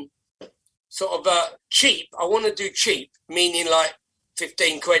sort of cheap. I want to do cheap, meaning like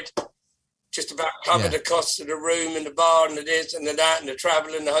 15 quid. Just about cover the costs of the room and the bar and the this and the that and the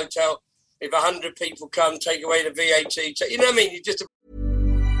travel and the hotel. If 100 people come, take away the VAT. You know what I mean? You just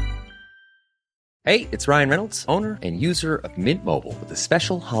Hey, it's Ryan Reynolds, owner and user of Mint Mobile, with a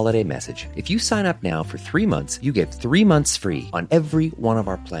special holiday message. If you sign up now for 3 months, you get 3 months free on every one of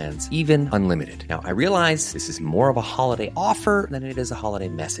our plans, even unlimited. Now, I realize this is more of a holiday offer than it is a holiday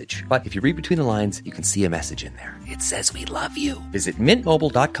message. But if you read between the lines, you can see a message in there. It says we love you. Visit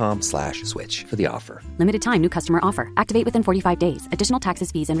mintmobile.com/switch for the offer. Limited time new customer offer. Activate within 45 days. Additional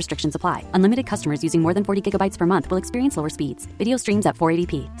taxes, fees, and restrictions apply. Unlimited customers using more than 40 gigabytes per month will experience lower speeds. Video streams at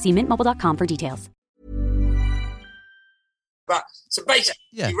 480p. See mintmobile.com for details. But so basically,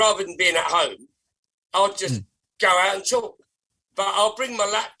 rather than being at home, I'll just go out and talk. But I'll bring my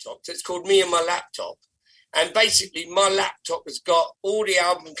laptop. So it's called Me and My Laptop. And basically, my laptop has got all the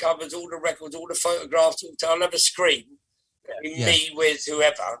album covers, all the records, all the photographs. I'll have a screen, me with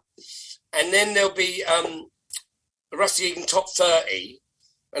whoever. And then there'll be Rusty Egan Top 30.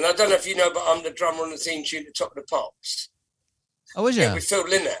 And I don't know if you know, but I'm the drummer on the theme tune to Top of the Pops. Oh, is you? Yeah, with Phil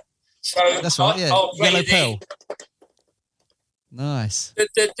Lynott. So that's right, I'll play Yellow Pearl. Nice.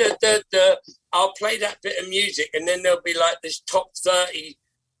 I'll play that bit of music, and then there'll be like this top 30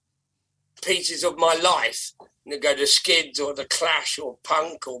 pieces of my life. And they go to Skids or The Clash or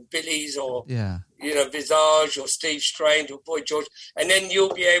Punk or Billy's or Visage or Steve Strange or Boy George. And then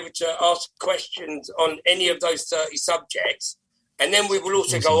you'll be able to ask questions on any of those 30 subjects. And then we will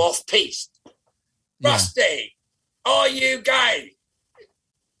also go off-piste. Rusty, are you gay?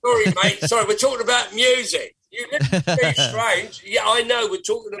 Sorry, mate. Sorry, we're talking about music. You didn't be strange. Yeah, I know we're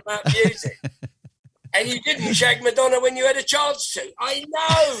talking about music. And you didn't shag Madonna when you had a chance to. I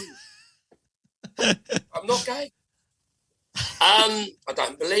know. I'm not gay. I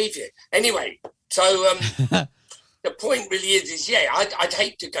don't believe you. Anyway, so the point really is I'd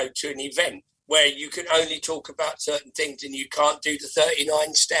hate to go to an event where you can only talk about certain things and you can't do the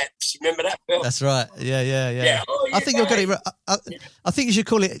 39 steps. Remember that, Bill? That's right. Yeah. Oh, I think you've got it. I think you should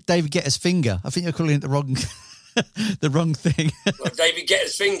call it David Guetta's finger. I think you're calling it the wrong thing. Well, David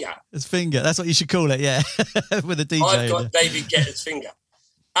Guetta's finger. His finger. That's what you should call it. Yeah, with a DJ. I've got David Guetta's finger.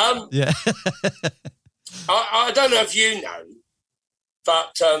 Yeah. I don't know if you know,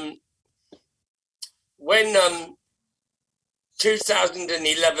 but when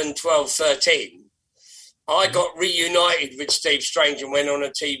 2011, 12, 13, I got reunited with Steve Strange and went on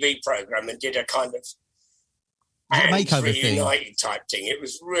a TV program and did a kind of makeover reunited type thing. It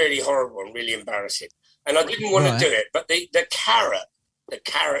was really horrible and really embarrassing. And I didn't want to do it, but the carrot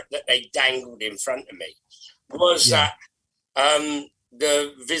that they dangled in front of me was that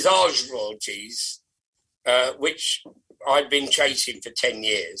the Visage royalties, which I'd been chasing for 10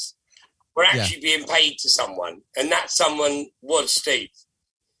 years, were actually being paid to someone, and that someone was Steve.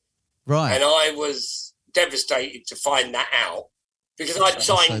 Right. And I was devastated to find that out because I'd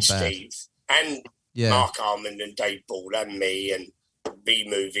signed Steve and Mark Almond and Dave Ball and me and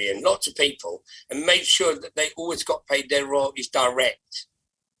B-Movie and lots of people, and made sure that they always got paid their royalties direct.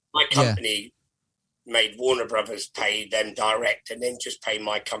 My company made Warner Brothers pay them direct and then just pay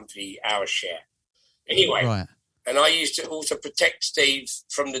my company our share. Anyway. Right. And I used to also protect Steve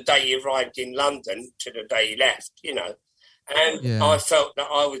from the day he arrived in London to the day he left, And I felt that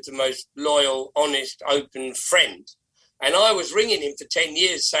I was the most loyal, honest, open friend. And I was ringing him for 10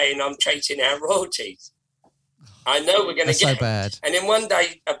 years saying, I'm chasing our royalties. I know we're going to get so bad. And then one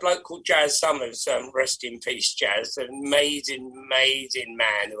day, a bloke called Jazz Summers, rest in peace, Jazz, an amazing, amazing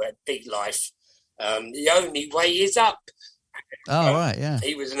man who had big life. The only way is up. Oh, right, yeah.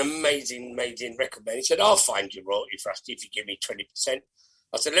 He was an amazing, amazing record man. He said, I'll find you royalty, Rusty, if you give me 20%.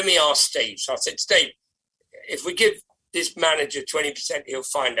 I said, let me ask Steve. So I said, Steve, if we give this manager 20%, he'll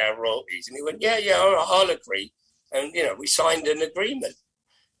find our royalties. And he went, yeah, all right, I'll agree. And, we signed an agreement.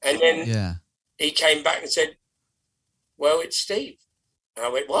 And then he came back and said, well, it's Steve. And I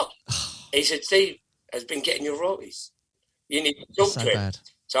went, what? He said, Steve has been getting your royalties. You need to talk to him. Bad.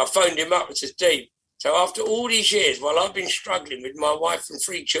 So I phoned him up and said, Steve, so after all these years, while I've been struggling with my wife and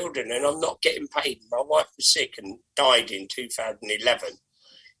 3 children and I'm not getting paid, my wife was sick and died in 2011.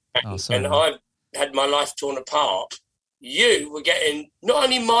 And I had my life torn apart. You were getting not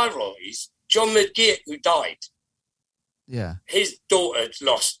only my royalties, John McGeoch, who died. Yeah. His daughter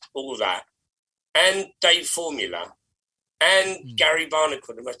lost all that. And Dave Formula. And Gary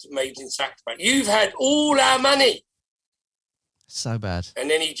Barnacle, the most amazing sax player. You've had all our money. So bad. And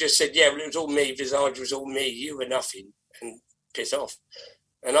then he just said, well, it was all me. Visage was all me. You were nothing. And piss off.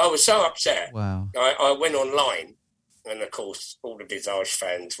 And I was so upset. Wow. I went online. And, of course, all the Visage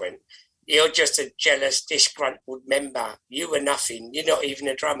fans went, you're just a jealous, disgruntled member. You were nothing. You're not even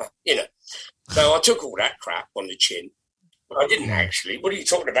a drummer. So I took all that crap on the chin. I didn't actually. What are you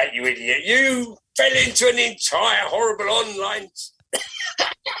talking about, you idiot? You fell into an entire horrible online...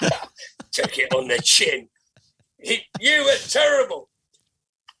 took it on the chin. You were terrible.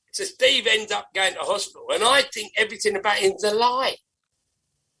 So Steve ends up going to hospital, and I think everything about him's a lie.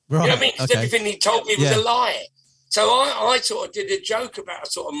 Right. You know what I mean? 'Cause Okay. everything he told me was a lie. So I sort of did a joke about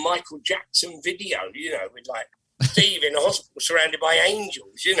a sort of Michael Jackson video, with like Steve in a hospital surrounded by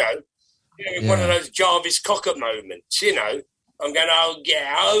angels, one of those Jarvis Cocker moments, I'm going,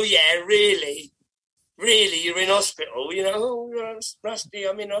 oh yeah, really, you're in hospital, oh, Rusty,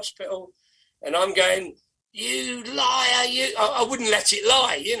 I'm in hospital. And I'm going, you liar, I wouldn't let it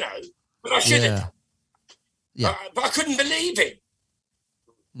lie, but I should have done. Yeah. But I couldn't believe him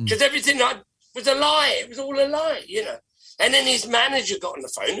because everything was a lie. It was all a lie, And then his manager got on the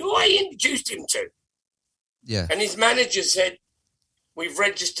phone, who I introduced him to. Yeah. And his manager said, we've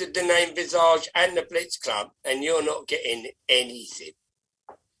registered the name Visage and the Blitz Club, and you're not getting anything.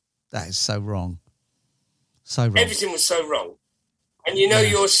 That is so wrong. So wrong. Everything was so wrong. And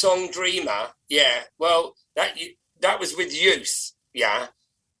your song Dreamer, well, that was with Youth,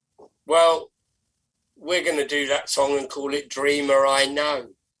 Well, we're going to do that song and call it Dreamer I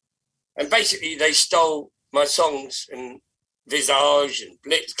Know. And basically they stole my songs and Visage and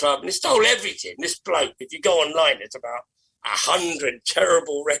Blitz Club, and they stole everything. This bloke, if you go online, there's about 100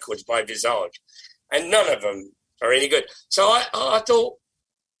 terrible records by Visage, and none of them are any good. So I thought,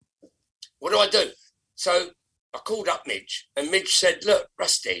 what do I do? So I called up Midge, and Midge said, look,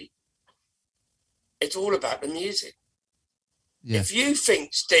 Rusty, it's all about the music. Yeah. If you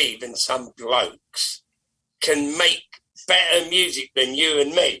think Steve and some blokes can make better music than you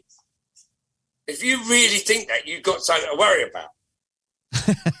and me, if you really think that, you've got something to worry about.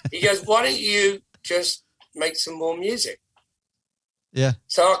 He goes, why don't you just make some more music? Yeah.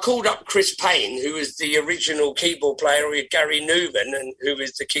 So I called up Chris Payne, who was the original keyboard player with Gary Newman, and who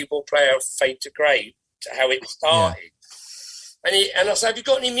was the keyboard player of Fade to Grey, how it started. Yeah. And I said, have you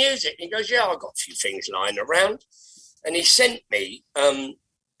got any music? And he goes, yeah, I've got a few things lying around. And he sent me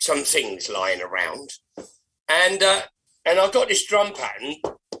some things lying around. And I've got this drum pattern.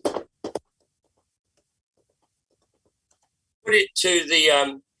 Put it to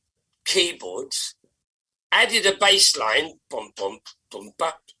the keyboards, added a bass line, bum, bum, bum,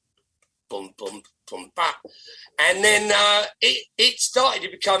 bap, bum, bum, bum, bap. And then it started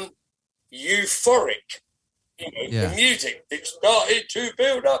to become euphoric. The music, it started to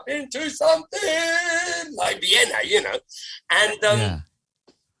build up into something like Vienna, And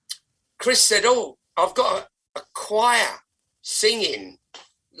Chris said, oh, I've got a choir singing,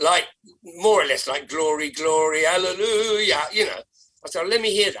 like more or less like glory, glory, hallelujah, I said, let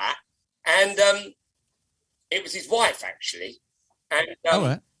me hear that. And it was his wife, actually. And all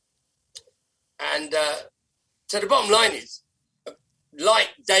right. And so the bottom line is, like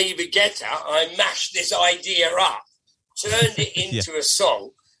David Guetta, I mashed this idea up, turned it into a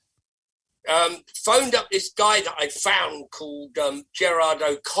song, phoned up this guy that I found called Gerard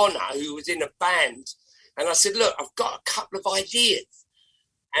O'Connor, who was in a band. And I said, look, I've got a couple of ideas.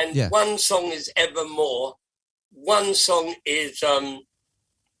 And one song is Evermore. One song is, I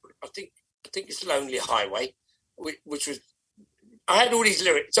think it's Lonely Highway, which was, I had all these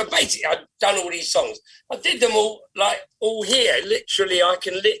lyrics. So basically, I'd done all these songs. I did them all here. Literally, I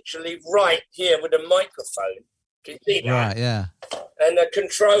can literally write here with a microphone. Can you see that? Right, yeah. And a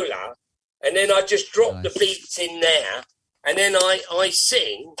controller. And then I just drop the beats in there. And then I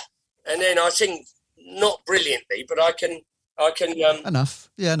sing. And then I sing not brilliantly, but I can enough.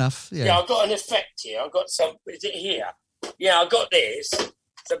 Yeah. Yeah, I've got an effect here. I've got some. Is it here? Yeah, I've got this.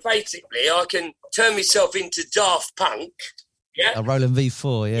 So basically, I can turn myself into Daft Punk. Yeah. A Roland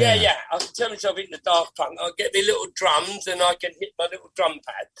V4, Yeah. I can turn myself into Daft Punk. I'll get my little drums and I can hit my little drum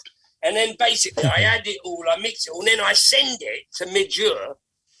pad. And then basically I add it all, I mix it all, and then I send it to Midjur.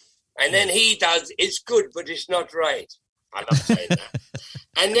 And then he does, it's good, but it's not right. I love saying that.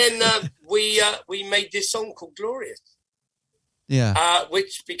 And then we made this song called Glorious. Yeah.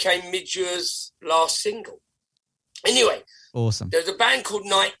 Which became Midjur's last single. Anyway. Awesome. There's a band called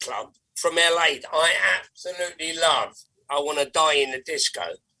Nightclub from LA that I absolutely love. I Want to Die in the Disco.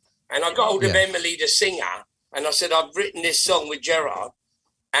 And I got hold of Emily, the singer, and I said, I've written this song with Gerard,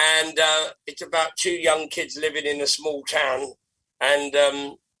 and it's about two young kids living in a small town, and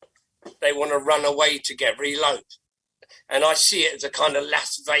they want to run away together, elope. And I see it as a kind of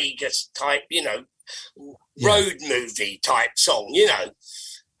Las Vegas type, road movie type song,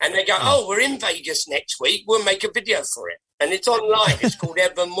 And they go, oh, we're in Vegas next week. We'll make a video for it. And it's online. It's called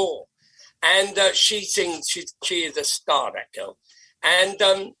Evermore. And she sings, she is a star, that girl. And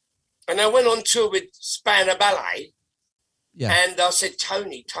I went on tour with Spanner Ballet. Yeah. And I said,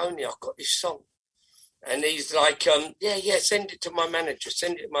 Tony, I've got this song. And he's like, yeah, send it to my manager.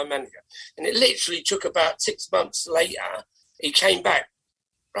 And it literally took about 6 months later. He came back,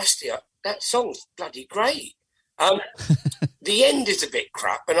 Rusty, that song's bloody great. The end is a bit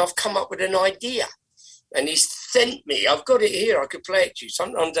crap, and I've come up with an idea. And he sent me, I've got it here, I could play it to you.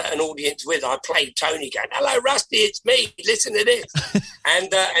 Sometimes at an audience I play Tony going, hello, Rusty, it's me, listen to this.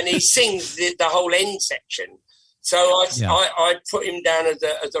 and he sings the whole end section. So I put him down as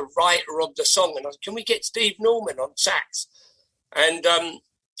a writer of the song, and I said, can we get Steve Norman on sax? And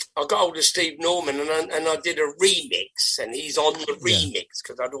I got hold of Steve Norman, and I did a remix, and he's on the remix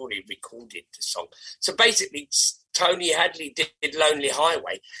because I'd already recorded the song. So basically, Tony Hadley did Lonely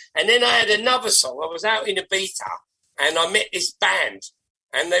Highway. And then I had another song. I was out in Ibiza, and I met this band,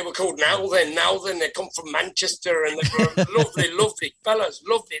 and they were called Now Then. They come from Manchester, and they were lovely fellas,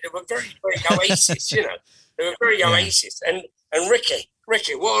 lovely. They were very, very Oasis, you know. They were very Oasis. And Ricky,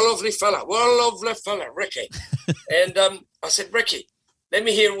 what a lovely fella, Ricky. And I said, Ricky, let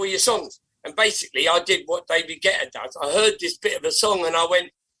me hear all your songs. And basically, I did what David Guetta does. I heard this bit of a song, and I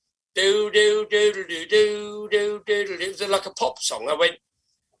went, do, do, do, do, do, do, do, do, do. It was like a pop song. I went,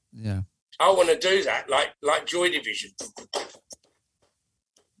 I want to do that, like Joy Division.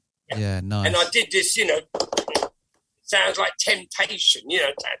 Yeah, nice. And I did this, you know, sounds like Temptation, you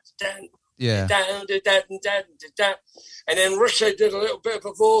know, down, down, down, down, down. And then Rusty did a little bit of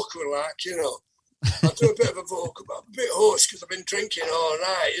a vocal, like, you know. I do a bit of a vocal, but I'm a bit hoarse because I've been drinking all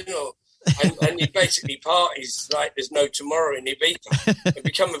night, you know. And he basically parties like there's no tomorrow in Ibiza. And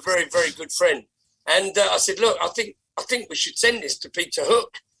become a very, very good friend. And I said, look, I think we should send this to Peter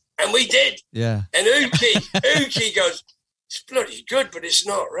Hook. And we did. Yeah. And Ookie goes, it's bloody good, but it's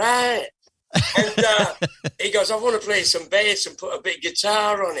not right. And he goes, I want to play some bass and put a bit of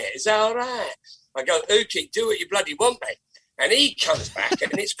guitar on it. Is that all right? I go, Ookie, do what you bloody want, mate. And he comes back,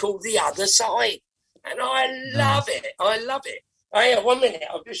 and it's called The Other Side. And I love it. I love it. Oh, yeah, 1 minute.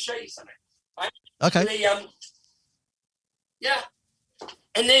 I'll just show you something. Okay.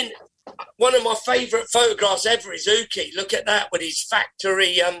 And then one of my favourite photographs ever is Ookie. Look at that with his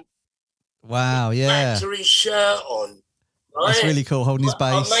factory factory shirt on. Right? That's really cool, holding his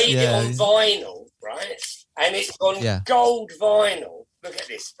bass. I made it on vinyl, right? And it's on gold vinyl. Look at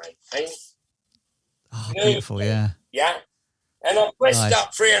this, mate. Oh, beautiful, yeah. Yeah. And I pressed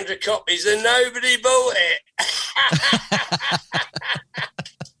up 300 copies and nobody bought it.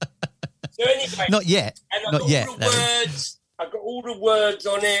 So anyway. Not yet. And I got all the words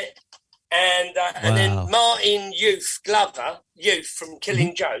on it. And then Martin Glover from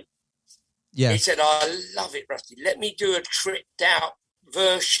Killing Joke. Yeah. He said, I love it, Rusty. Let me do a tripped out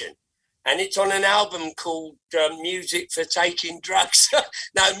version. And it's on an album called Music for Taking Drugs.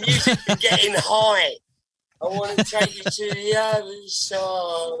 No, Music for Getting High. I want to take you to the other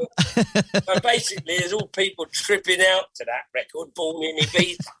side. So basically, there's all people tripping out to that record, Born in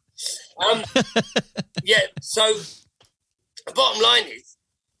Ibiza. So the bottom line is,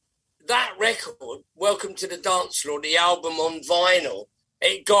 that record, Welcome to the Dance Floor, the album on vinyl,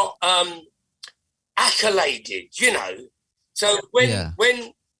 it got accoladed, you know. So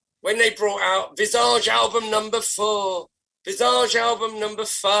when they brought out Visage album number 4, Visage album number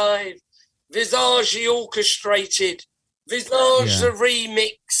 5, Visage the orchestrated, Visage the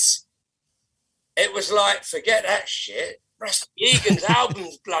remix, it was like, forget that shit. Rusty Egan's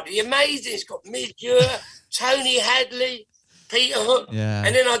album's bloody amazing. It's got Midge, Tony Hadley, Peter Hook. Yeah.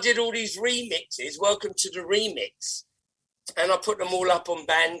 And then I did all these remixes, Welcome to the Remix. And I put them all up on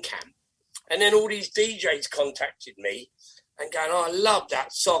Bandcamp. And then all these DJs contacted me and going, I love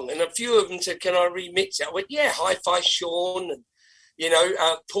that song. And a few of them said, can I remix it? I went, yeah, Hi-Fi Sean and, you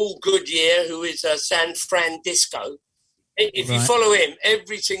know, Paul Goodyear, who is San Fran Disco. If you follow him,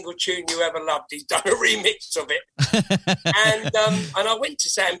 every single tune you ever loved, he's done a remix of it. And I went to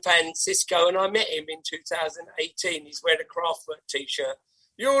San Francisco and I met him in 2018. He's wearing a Kraftwerk T-shirt.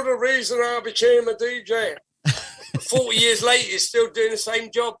 You're the reason I became a DJ. 40 years later, he's still doing the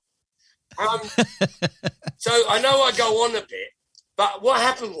same job. So I know I go on a bit, but what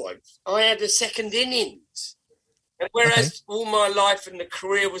happened was I had a second innings. And whereas all my life and the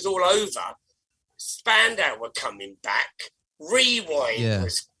career was all over, Spandau were coming back, Rewind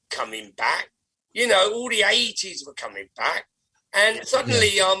was coming back, you know, all the 80s were coming back. And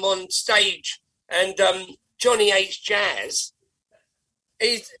suddenly I'm on stage and Johnny H. Jazz,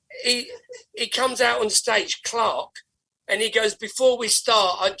 he comes out on stage, Clark, and he goes, before we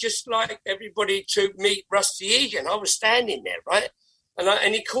start, I'd just like everybody to meet Rusty Egan. I was standing there, right?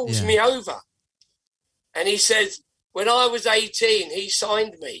 And he calls me over. And he says, when I was 18, he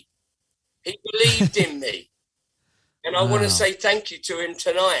signed me. He believed in me. And I want to say thank you to him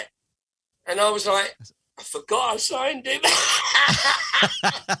tonight. And I was like, I forgot I signed him.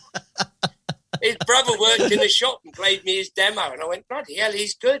 His brother worked in the shop and played me his demo. And I went, bloody hell,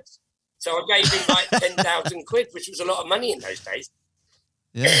 he's good. So I gave him like 10,000 quid, which was a lot of money in those days.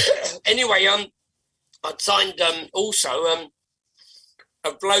 Yeah. Anyway, I'd signed also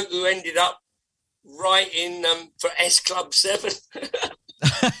a bloke who ended up writing for S Club 7.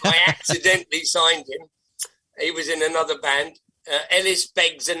 I accidentally signed him. He was in another band, Ellis,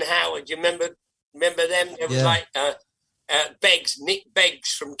 Beggs and Howard. You remember them? It was like Beggs, Nick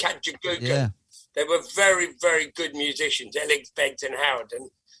Beggs from Kajagoogoo. Yeah. They were very, very good musicians, Ellis, Beggs and Howard.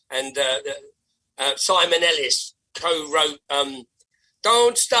 And Simon Ellis co-wrote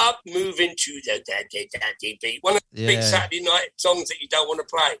Don't Stop Moving to the Daddy Beat. One of the big Saturday night songs that you don't want to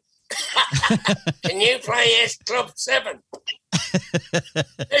play. Can you play S Club 7?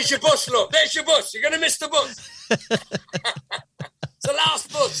 There's your bus, look. There's your bus. You're going to miss the bus. It's the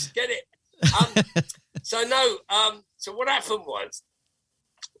last bus. Get it? So what happened was,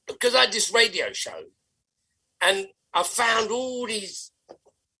 because I had this radio show, and I found all these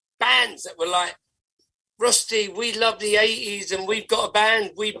bands that were like, Rusty, we love the 80s and we've got a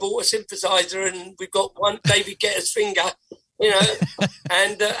band. We bought a synthesizer and we've got one David Guetta's finger,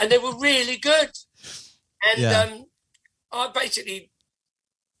 and they were really good. And I basically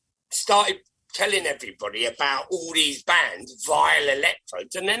started telling everybody about all these bands, Vile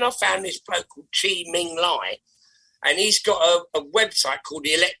Electrodes, and then I found this bloke called Chi Ming Lai, and he's got a website called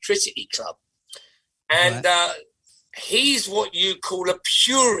the Electricity Club. And he's what you call a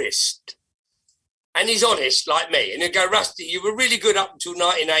purist. And he's honest, like me. And he'll go, Rusty, you were really good up until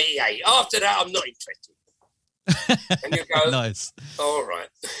 1988. After that, I'm not interested. And you go, nice. All right.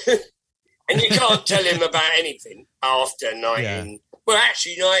 And you can't tell him about anything after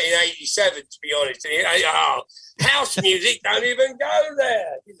 1987, to be honest. House music, don't even go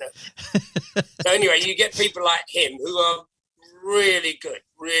there. So anyway, you get people like him who are really good,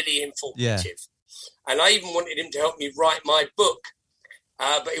 really informative. Yeah. And I even wanted him to help me write my book,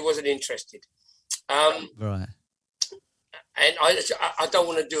 but he wasn't interested. Right. And I don't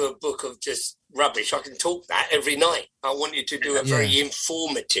want to do a book of just rubbish. I can talk that every night. I want you to do a very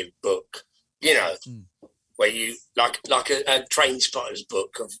informative book, where you like a train spotter's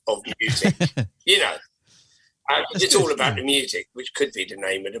book of music, It's all about the music, which could be the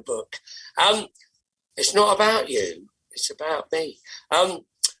name of the book. It's not about you. It's about me.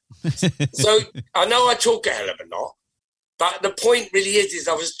 So I know I talk a hell of a lot, but the point really is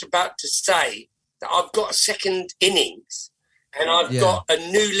I was about to say that I've got a second innings and I've got a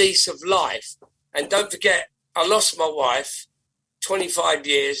new lease of life. And don't forget, I lost my wife, 25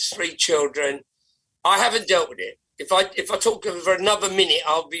 years, 3 children. I haven't dealt with it. If I talk for another minute,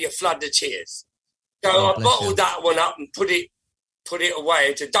 I'll be a flood of tears. So I bottled that one up and put it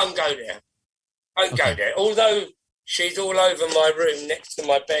away. To don't go there. Don't go there. Although she's all over my room, next to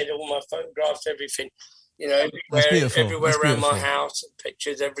my bed, all my photographs, everything. Everywhere around my house, and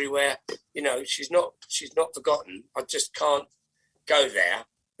pictures everywhere. She's not forgotten. I just can't go there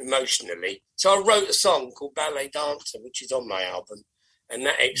emotionally. So I wrote a song called Ballet Dancer, which is on my album, and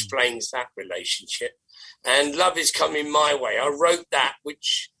that explains that relationship. And Love Is Coming My Way. I wrote that,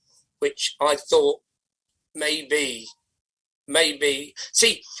 which I thought maybe.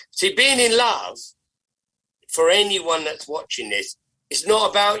 See, being in love, for anyone that's watching this, it's not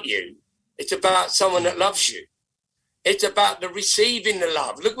about you. It's about someone that loves you. It's about the receiving the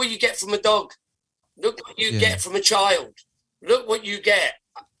love. Look what you get from a dog. Look what you get from a child. Look what you get.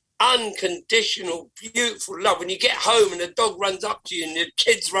 Unconditional, beautiful love. When you get home and the dog runs up to you and the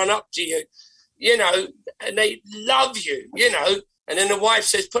kids run up to you, and they love you, and then the wife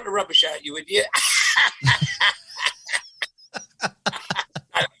says, put the rubbish out, you idiot.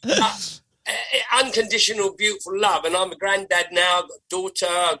 Unconditional, beautiful love. And I'm a granddad now. I've got a daughter,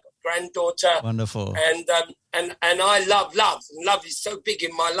 I've got a granddaughter. Wonderful. And I love love. And love is so big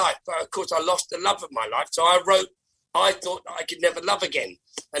in my life. But, of course, I lost the love of my life. So I thought I could never love again.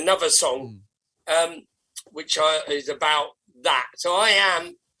 Another song, which is about that. So I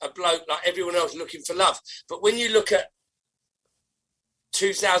am a bloke like everyone else looking for love. But when you look at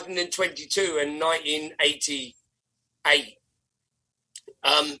 2022 and 1988,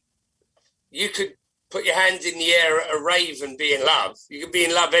 you could put your hands in the air at a rave and be in love. You could be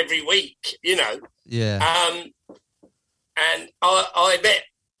in love every week, Yeah. And I met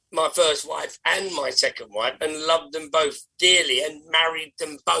my first wife and my second wife and loved them both dearly and married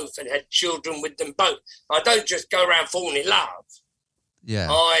them both and had children with them both. I don't just go around falling in love.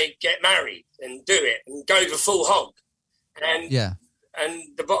 Yeah. I get married and do it and go the full hog. And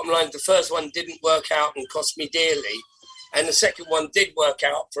the bottom line is the first one didn't work out and cost me dearly. And the second one did work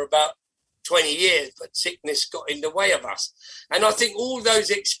out for about 20 years, but sickness got in the way of us. And I think all those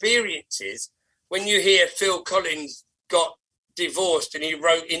experiences, when you hear Phil Collins got divorced and he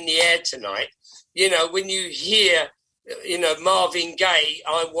wrote In the Air Tonight, you know, when you hear, you know, Marvin Gaye,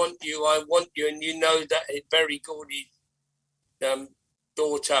 I want you, and you know that Berry Gordy's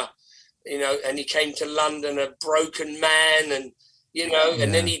daughter, you know, and he came to London a broken man, and, you know,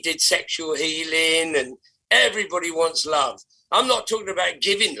 and then he did Sexual Healing, and everybody wants love. I'm not talking about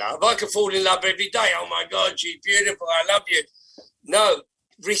giving love. I could fall in love every day. Oh, my God, you're beautiful. I love you. No,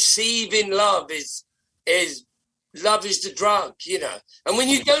 receiving love is love is the drug, you know. And when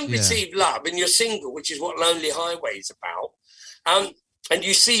you don't receive love and you're single, which is what Lonely Highway is about, and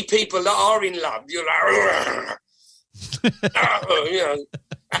you see people that are in love, you're like, you know.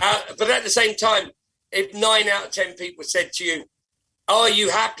 But at the same time, if 9 out of 10 people said to you, are you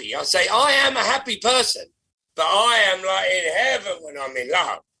happy? I say, I am a happy person, but I am like in heaven when I'm in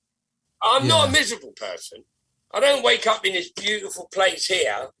love. I'm not a miserable person. I don't wake up in this beautiful place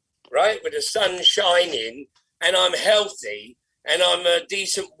here, right, with the sun shining, and I'm healthy, and I'm a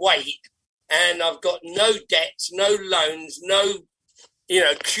decent weight, and I've got no debts, no loans, no, you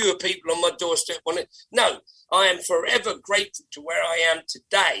know, cure people on my doorstep. No, I am forever grateful to where I am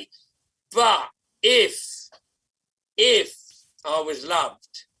today. But if I was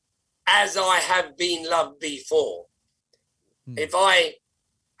loved as I have been loved before, if I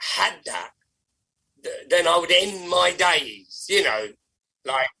had that, then I would end my days, you know,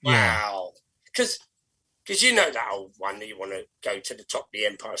 like, wow. Because you know that old one that you want to go to the top of the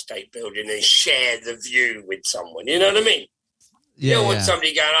Empire State Building and share the view with someone, you know what I mean? You don't want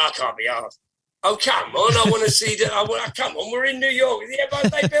somebody going, I can't be asked. Oh, come on, I want to see that. Come on, we're in New York, the Empire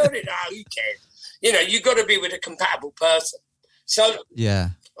State Building. Oh, who cares? You know, you've got to be with a compatible person. So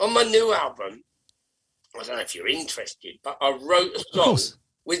on my new album, I don't know if you're interested, but I wrote a song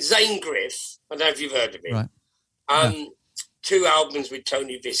with Zane Griff. I don't know if you've heard of him. Right. 2 albums with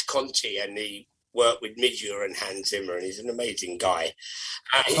Tony Visconti, and he worked with Midger and Hans Zimmer, and he's an amazing guy.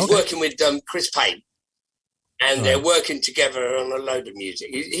 He's working with Chris Payne, and they're working together on a load of music.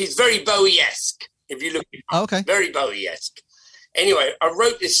 He's very Bowie-esque, if you look at him. Very Bowie-esque. Anyway, I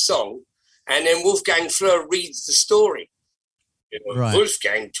wrote this song, and then Wolfgang Fleur reads the story. You know,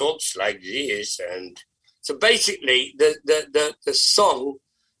 Wolfgang talks like this, and so basically the song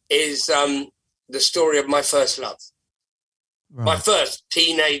is the story of my first love. Right. My first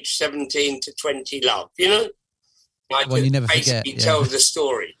teenage 17 to 20 love, you know? I you never basically forget, tell the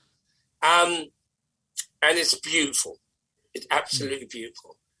story. And it's beautiful. It's absolutely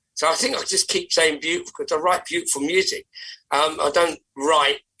beautiful. So I think I just keep saying beautiful because I write beautiful music. I don't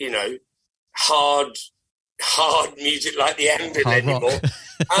write, you know, hard music like the Anvil anymore.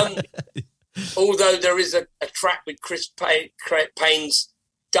 Although there is a track with Chris Payne's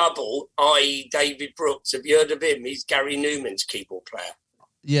double, i.e. David Brooks. Have you heard of him? He's Gary Newman's keyboard player.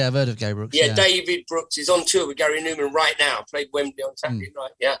 Yeah, I've heard of Gary Brooks. Yeah, David Brooks is on tour with Gary Newman right now. Played Wembley on Saturday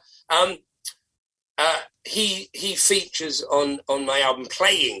night. Yeah. He features on my album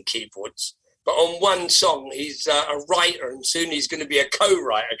playing keyboards, but on one song he's a writer, and soon he's going to be a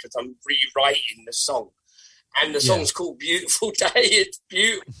co-writer because I'm rewriting the song. And the song's called Beautiful Day. It's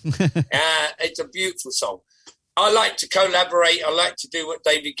beautiful. It's a beautiful song. I like to collaborate. I like to do what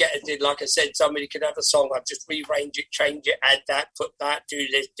David Guetta did. Like I said, somebody could have a song. I'd just rearrange it, change it, add that, put that, do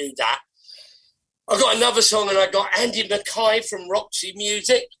this, do that. I got another song, and I got Andy Mackay from Roxy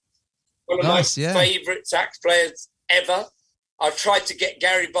Music, one of my favourite sax players ever. I've tried to get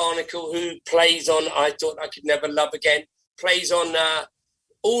Gary Barnacle, who plays on I Thought I Could Never Love Again, plays on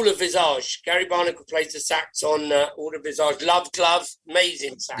All of Visage. Gary Barnacle plays the sax on All of Visage. Love Glove,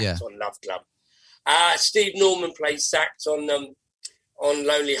 amazing sax on Love Glove. Steve Norman plays sax on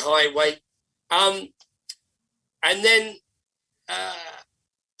Lonely Highway. And then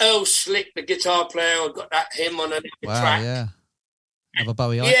Earl Slick, the guitar player, I've got him on another track. Yeah. Have a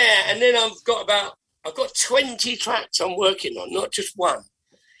Bowie on. Yeah, and then I've got 20 tracks I'm working on, not just one.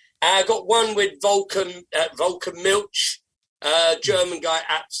 I got one with Volker Milch, German guy,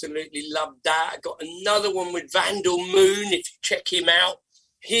 absolutely loved that. I got another one with Vandal Moon, if you check him out.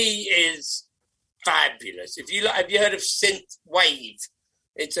 He is fabulous. Have you heard of Synth Wave?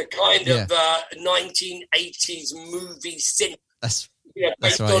 It's a kind of 1980s movie synth.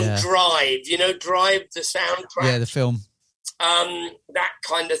 Based on Drive. You know, Drive, the soundtrack. Yeah, the film. That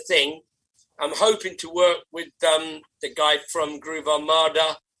kind of thing. I'm hoping to work with the guy from Groove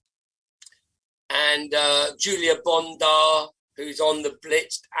Armada and Julia Bondar, who's on the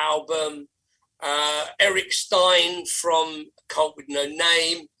Blitzed album. Eric Stein from Cult With No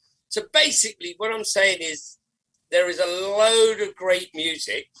Name. So basically what I'm saying is there is a load of great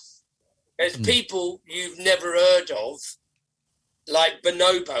music There's people you've never heard of, like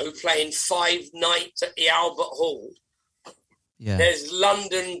Bonobo playing 5 nights at the Albert Hall. Yeah. There's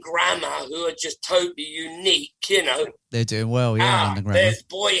London Grammar, who are just totally unique, you know. They're doing well, yeah, London Grammar. There's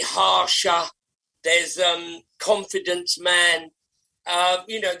Boy Harsher. There's Confidence Man.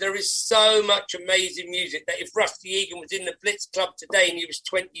 You know, there is so much amazing music that if Rusty Egan was in the Blitz Club today and he was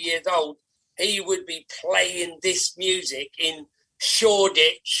 20 years old, he would be playing this music in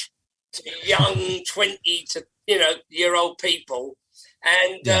Shoreditch to young 20 to, you know, year-old people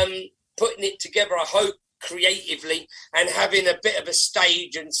and putting it together, I hope, creatively and having a bit of a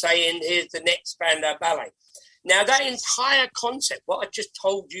stage and saying, here's the next Spandau Ballet. Now, that entire concept, what I just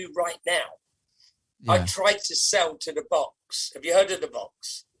told you right now, I tried to sell to the Box. Have you heard of the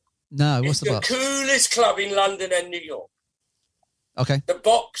Box? No, what's the Box? It's the coolest club in London and New York. Okay. The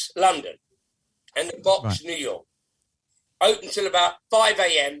Box, London, and the Box, New York. Open till about 5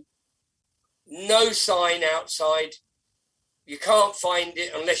 a.m. No sign outside. You can't find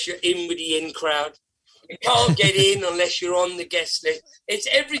it unless you're in with the in crowd. You can't get in unless you're on the guest list. It's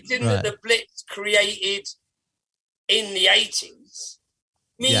everything that the Blitz created in the 80s,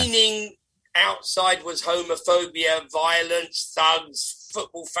 meaning outside was homophobia, violence, thugs,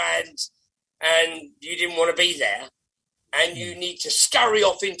 football fans, and you didn't want to be there. And you need to scurry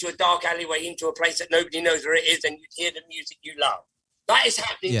off into a dark alleyway, into a place that nobody knows where it is, and you hear the music you love. That is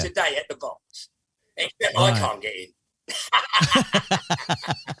happening today at the Box. Except I can't get in.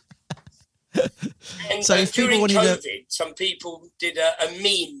 And so if during people COVID, some people did a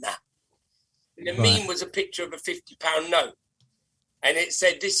meme. And the meme was a picture of a £50 note. And it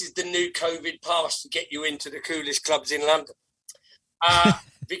said, this is the new COVID pass to get you into the coolest clubs in London.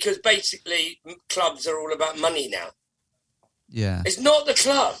 Because basically clubs are all about money now. Yeah. It's not the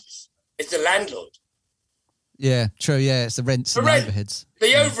clubs. It's the landlord. Yeah, true. Yeah, it's the rents and the overheads.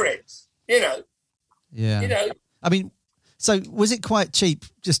 The overheads, you know. Yeah. You know. I mean, so was it quite cheap,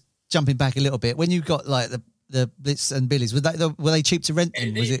 just jumping back a little bit, when you got like the Blitz and Billies, were they cheap to rent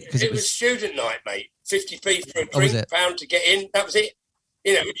in? Was it? Because it was student night, mate. 50p for a drink, £1 to get in. That was it.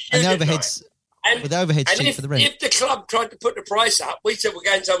 You know, and the overheads, were the overheads cheap for the rent? If the club tried to put the price up, we said we're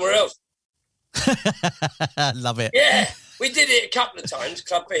going somewhere else. Love it. Yeah, we did it a couple of times.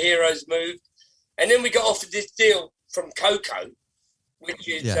 Club for Heroes moved. And then we got offered this deal from Coco, which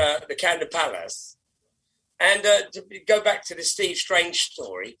is the Canada Palace. And to go back to the Steve Strange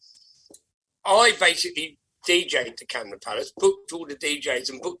story, I basically DJ'd the Canada Palace, booked all the DJs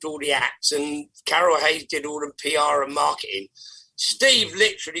and booked all the acts, and Carol Hayes did all the PR and marketing. Steve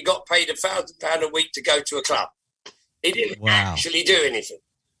literally got paid £1,000 a week to go to a club. He didn't actually do anything.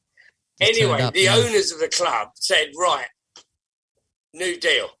 Anyway, the owners of the club said, right, new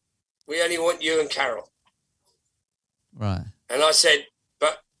deal. We only want you and Carol. Right. And I said,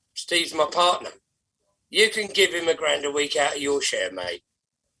 but Steve's my partner. You can give him £1,000 a week out of your share, mate.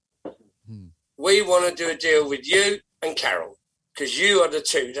 We want to do a deal with you and Carol because you are the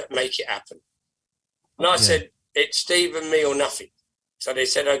two that make it happen. And I said, it's Steve and me or nothing. So they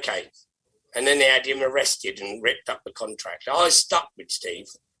said, okay. And then they had him arrested and ripped up the contract. I stuck with Steve.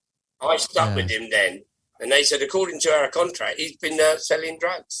 I stuck with him then. And they said, according to our contract, he's been selling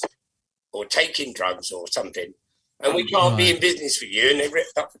drugs or taking drugs or something. And we can't be in business with you. And they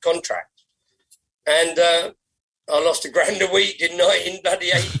ripped up the contract. And I lost £1,000 a week in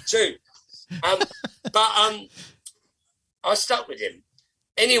 1982. But I stuck with him.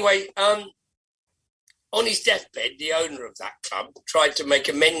 Anyway, on his deathbed, the owner of that club tried to make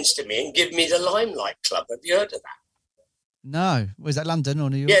amends to me and give me the Limelight Club. Have you heard of that? No. Was that London or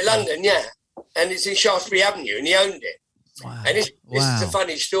New York? Yeah, London, yeah. And it's in Shaftesbury Avenue, and he owned it. Wow. And this is a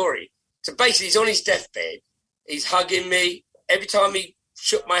funny story. So basically, he's on his deathbed. He's hugging me. Every time he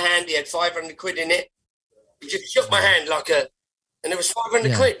shook my hand, he had 500 quid in it. He just shook my hand and it was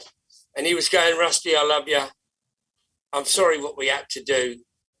 500 quid. And he was going, Rusty, I love you. I'm sorry what we had to do,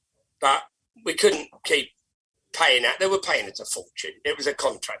 but we couldn't keep paying that. They were paying us a fortune. It was a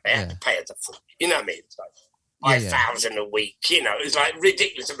contract. They had to pay us a fortune. You know what I mean? It's like 5,000 a week, you know. It was like a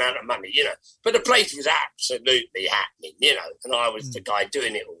ridiculous amount of money, you know. But the place was absolutely happening, you know, and I was the guy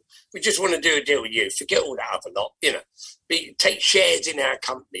doing it all. We just want to do a deal with you. Forget all that other lot, you know. Take shares in our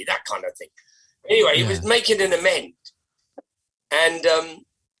company, that kind of thing. Anyway, he was making an amend. And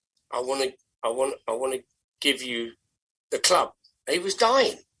I want to give you the club. He was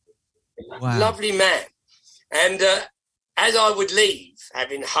dying. Wow. Lovely man. And as I would leave,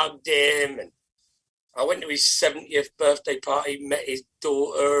 having hugged him, and I went to his 70th birthday party, met his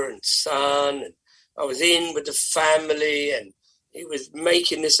daughter and son, and I was in with the family, and he was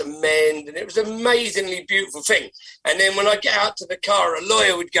making this amend, and it was an amazingly beautiful thing. And then when I get out to the car, a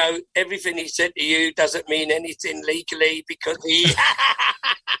lawyer would go, everything he said to you doesn't mean anything legally because he...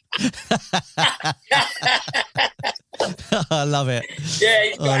 I love it. Yeah,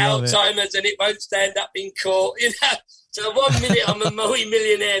 he's got Alzheimer's and it won't stand up in court, you know. So 1 minute I'm a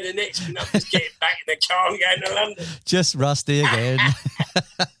multi-millionaire, the next minute I'm just getting back in the car and going to London. Just Rusty again.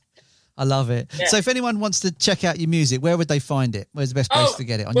 I love it. Yeah. So if anyone wants to check out your music, where would they find it? Where's the best place to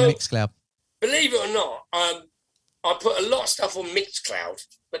get it? On your Mixcloud? Believe it or not, I put a lot of stuff on Mixcloud,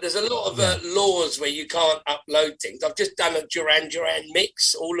 but there's a lot of laws where you can't upload things. I've just done a Duran Duran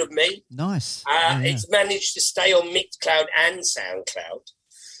mix, all of me. Nice. It's managed to stay on Mixcloud and SoundCloud.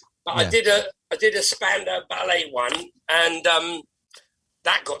 But I did a Spandau Ballet one, and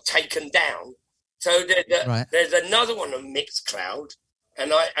that got taken down. So there's another one on Mixcloud,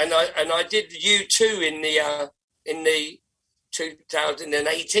 and I did U2 in the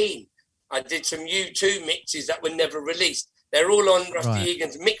 2018. I did some U2 mixes that were never released. They're all on Rusty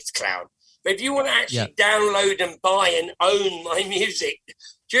Egan's Mixcloud. But if you want to actually download and buy and own my music,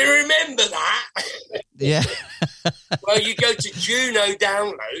 do you remember that? Yeah. Well, you go to Juno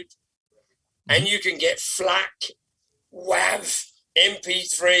Download and you can get FLAC, WAV,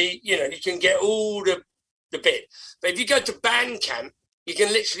 MP3, you can get all the bit. But if you go to Bandcamp, you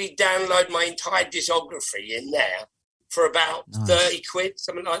can literally download my entire discography in there for about 30 quid,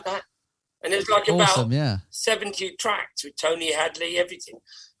 something like that. And there's like about 70 tracks with Tony Hadley, everything.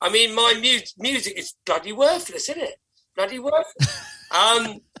 I mean, my music is bloody worthless, isn't it? Bloody worthless.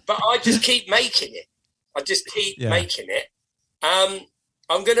 But I just keep making it. Making it.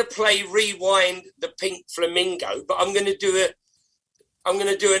 I'm going to play Rewind the Pink Flamingo, but I'm going to do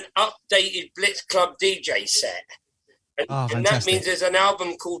an updated Blitz Club DJ set. And that means there's an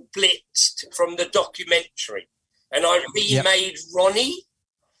album called Blitzed from the documentary. And I remade Ronnie.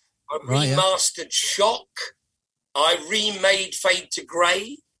 I remastered Shock. I remade Fade to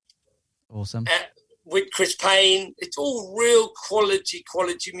Grey. Awesome. With Chris Payne. It's all real quality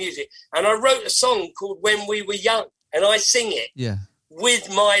music. And I wrote a song called When We Were Young, and I sing it with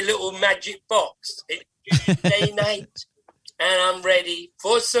my little magic box. It's Tuesday night, and I'm ready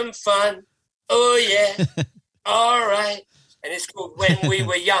for some fun. Oh, yeah. All right. And it's called When We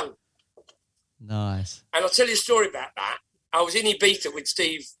Were Young. Nice. And I'll tell you a story about that. I was in Ibiza with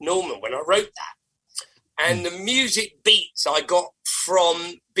Steve Norman when I wrote that. And the music beats I got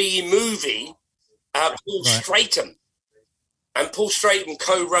from B-Movie, Paul Stratham. And Paul Stratham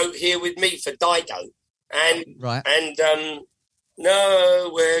co-wrote Here With Me for Dido. And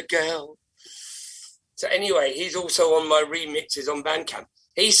Nowhere Girl. So anyway, he's also on my remixes on Bandcamp.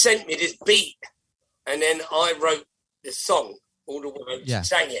 He sent me this beat, and then I wrote the song, all the words,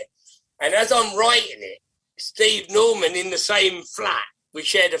 sang it. And as I'm writing it, Steve Norman in the same flat, we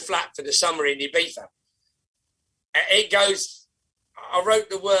shared a flat for the summer in Ibiza. It goes, I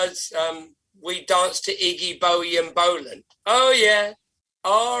wrote the words, we danced to Iggy, Bowie and Bolan. Oh, yeah.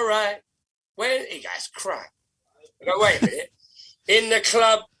 All right. When he goes, crap. I go, wait a minute. In the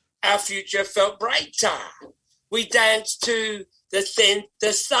club, our future felt brighter. We danced to the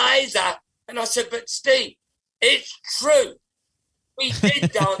synthesizer. And I said, but Steve, it's true. We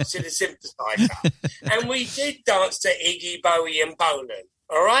did dance to the synthesizer. And we did dance to Iggy, Bowie and Bolan.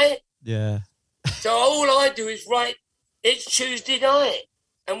 All right? Yeah. So all I do is write, it's Tuesday night.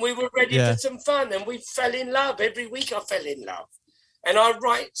 And we were ready for some fun. And we fell in love. Every week I fell in love. And I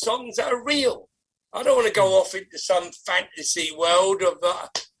write songs that are real. I don't want to go off into some fantasy world of,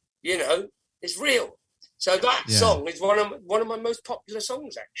 it's real. So that song is one of my most popular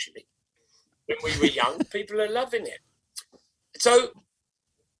songs, actually. When we were young, people are loving it. So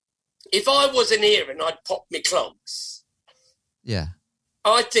if I wasn't here and I'd pop my clogs,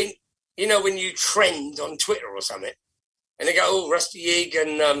 I think, when you trend on Twitter or something, and they go, oh, Rusty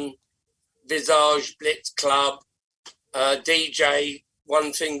Egan, Visage, Blitz Club, DJ,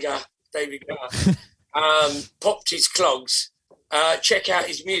 One Finger, David Garr, popped his clogs, check out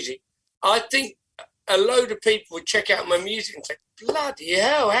his music. I think a load of people would check out my music and say, bloody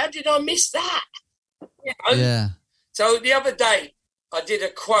hell, how did I miss that? Yeah. So the other day, I did a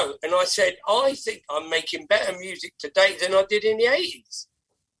quote and I said, I think I'm making better music today than I did in the 80s.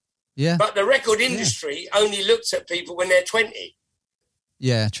 Yeah. But the record industry only looks at people when they're 20.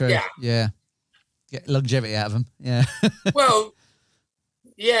 Yeah, true. Yeah. Get longevity out of them. Yeah. Well,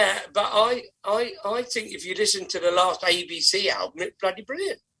 yeah, but I think if you listen to the last ABC album, it's bloody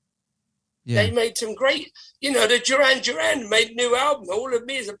brilliant. Yeah. They made some great, the Duran Duran made a new album. All of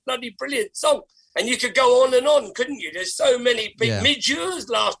Me is a bloody brilliant song. And you could go on and on, couldn't you? There's so many big Midjour's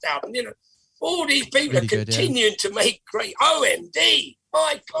last album, All these people really are continuing to make great. OMD,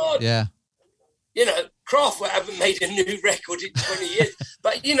 my God. Yeah. You know, Kraftwerk haven't made a new record in 20 years.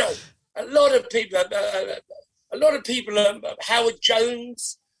 But, you know, a lot of people, Howard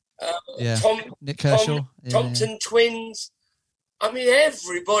Jones, Nick Kershaw, Thompson Twins. I mean,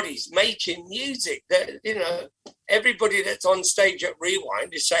 everybody's making music. That, you know, everybody that's on stage at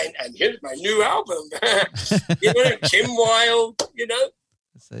Rewind is saying, and here's my new album. You know, Kim Wilde, you know.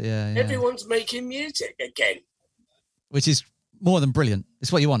 So, everyone's making music again. Which is more than brilliant.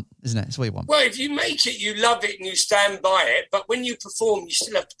 It's what you want, isn't it? It's what you want. Well, if you make it, you love it and you stand by it. But when you perform, you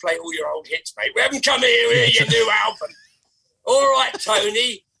still have to play all your old hits, mate. We haven't come here to hear your new album. All right,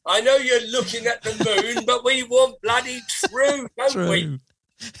 Tony. I know you're looking at the moon, but we want bloody True, don't we?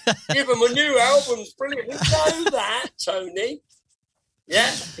 Give them a new album's brilliant. We know that, Tony.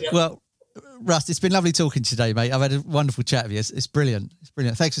 Yeah. Well, Rust, it's been lovely talking today, mate. I've had a wonderful chat with you. It's brilliant. It's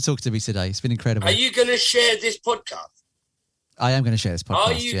brilliant. Thanks for talking to me today. It's been incredible. Are you going to share this podcast? I am going to share this podcast.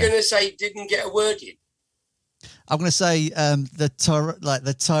 Are you going to say didn't get a word in? I'm going to say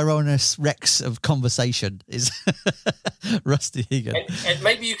the Tyrannus Rex of conversation is Rusty Egan. And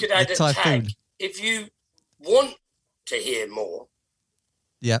maybe you could add a tag. If you want to hear more,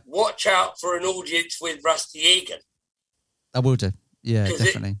 watch out for an audience with Rusty Egan. I will do. Yeah,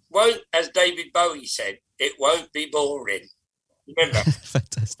 definitely. It won't, as David Bowie said, it won't be boring. Remember?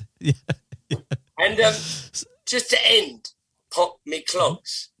 Fantastic. Yeah. And just to end, Pop Me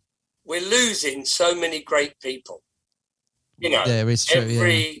Clogs. We're losing so many great people. You know, it's true,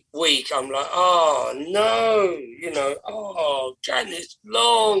 every week I'm like, oh, no, you know, oh, Janice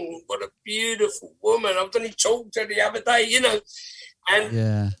Long, what a beautiful woman. I've only talked to her the other day, you know.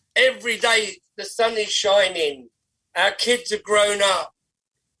 And every day the sun is shining. Our kids are grown up.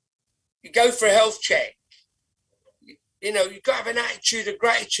 You go for a health check. You know, you've got to have an attitude of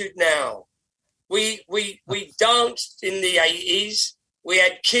gratitude now. We danced in the 80s. We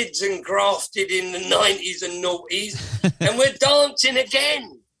had kids and grafted in the 90s and noughties. And we're dancing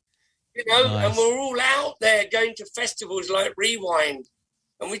again. You know, and we're all out there going to festivals like Rewind.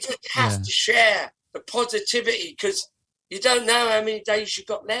 And we just have to share the positivity because you don't know how many days you've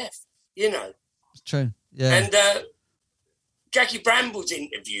got left, you know. It's true, yeah. And Jackie Brambles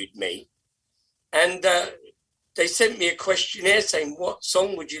interviewed me and they sent me a questionnaire saying, what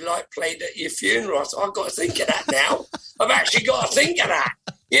song would you like played at your funeral? I said, I've got to think of that now. I've actually got to think of that,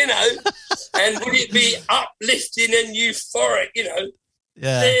 you know. And would it be uplifting and euphoric, you know?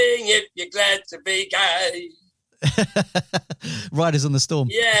 Yeah. Sing if you're glad to be gay. Riders on the Storm.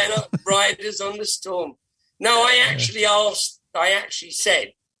 Yeah, no, Riders on the Storm. No, I actually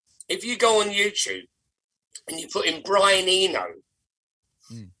said, if you go on YouTube and you put in Brian Eno,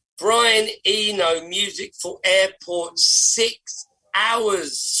 Brian Eno music for airport 6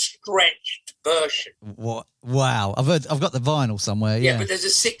 hours stretched version. What? Wow! I've got the vinyl somewhere. Yeah, but there's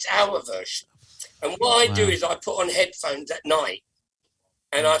a 6 hour version. And what I do is I put on headphones at night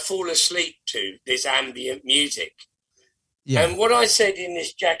and I fall asleep to this ambient music. Yeah. And what I said in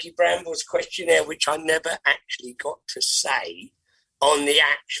this Jackie Brambles questionnaire, which I never actually got to say on the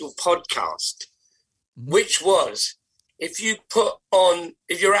actual podcast, which was, if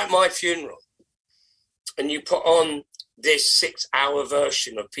you're at my funeral and you put on this 6 hour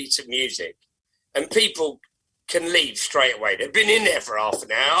version of piece of music and people can leave straight away. They've been in there for half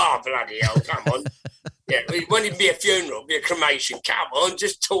an hour. Oh, bloody hell, come on. It won't even be a funeral, it'll be a cremation. Come on,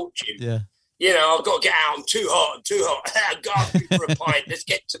 just torch him. Yeah. You know, I've got to get out. I'm too hot. I've got to go for a pint. Let's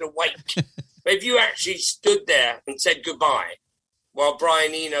get to the wake. But if you actually stood there and said goodbye while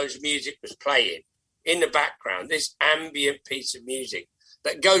Brian Eno's music was playing in the background, this ambient piece of music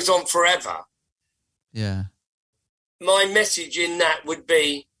that goes on forever. Yeah. My message in that would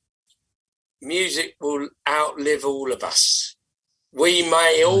be, music will outlive all of us. We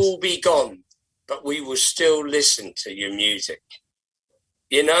may all be gone, but we will still listen to your music.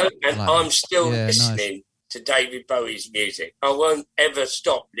 You know, and I'm still listening to David Bowie's music. I won't ever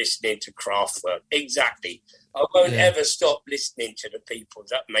stop listening to Kraftwerk. Exactly. I won't ever stop listening to the people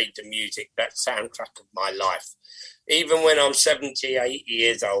that made the music, that soundtrack of my life. Even when I'm 70, 80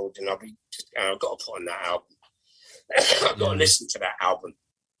 years old and I've got to put on that album. I've got to listen to that album.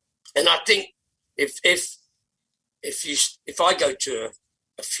 And I think if I go to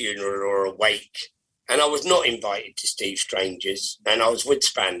a funeral or a wake, and I was not invited to Steve Stranger's, and I was with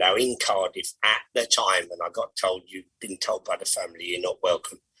Spandau in Cardiff at the time, and I got told, you've been told by the family you're not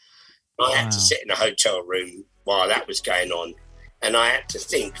welcome. I had to sit in a hotel room while that was going on, and I had to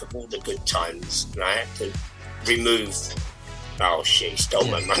think of all the good times, and I had to remove, oh shit, he stole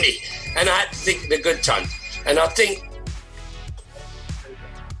my money, and I had to think of the good times. And I think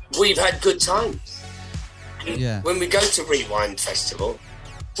we've had good times. Yeah. When we go to Rewind Festival,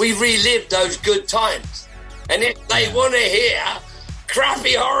 we relive those good times. And if they want to hear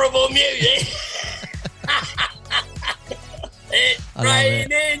crappy, horrible music, it's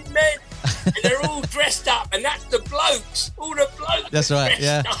raining men. And they're all dressed up, and that's the blokes. All the blokes. That's right,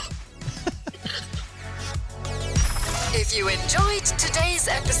 yeah. Up. If you enjoyed today's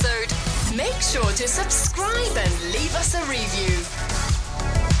episode, make sure to subscribe and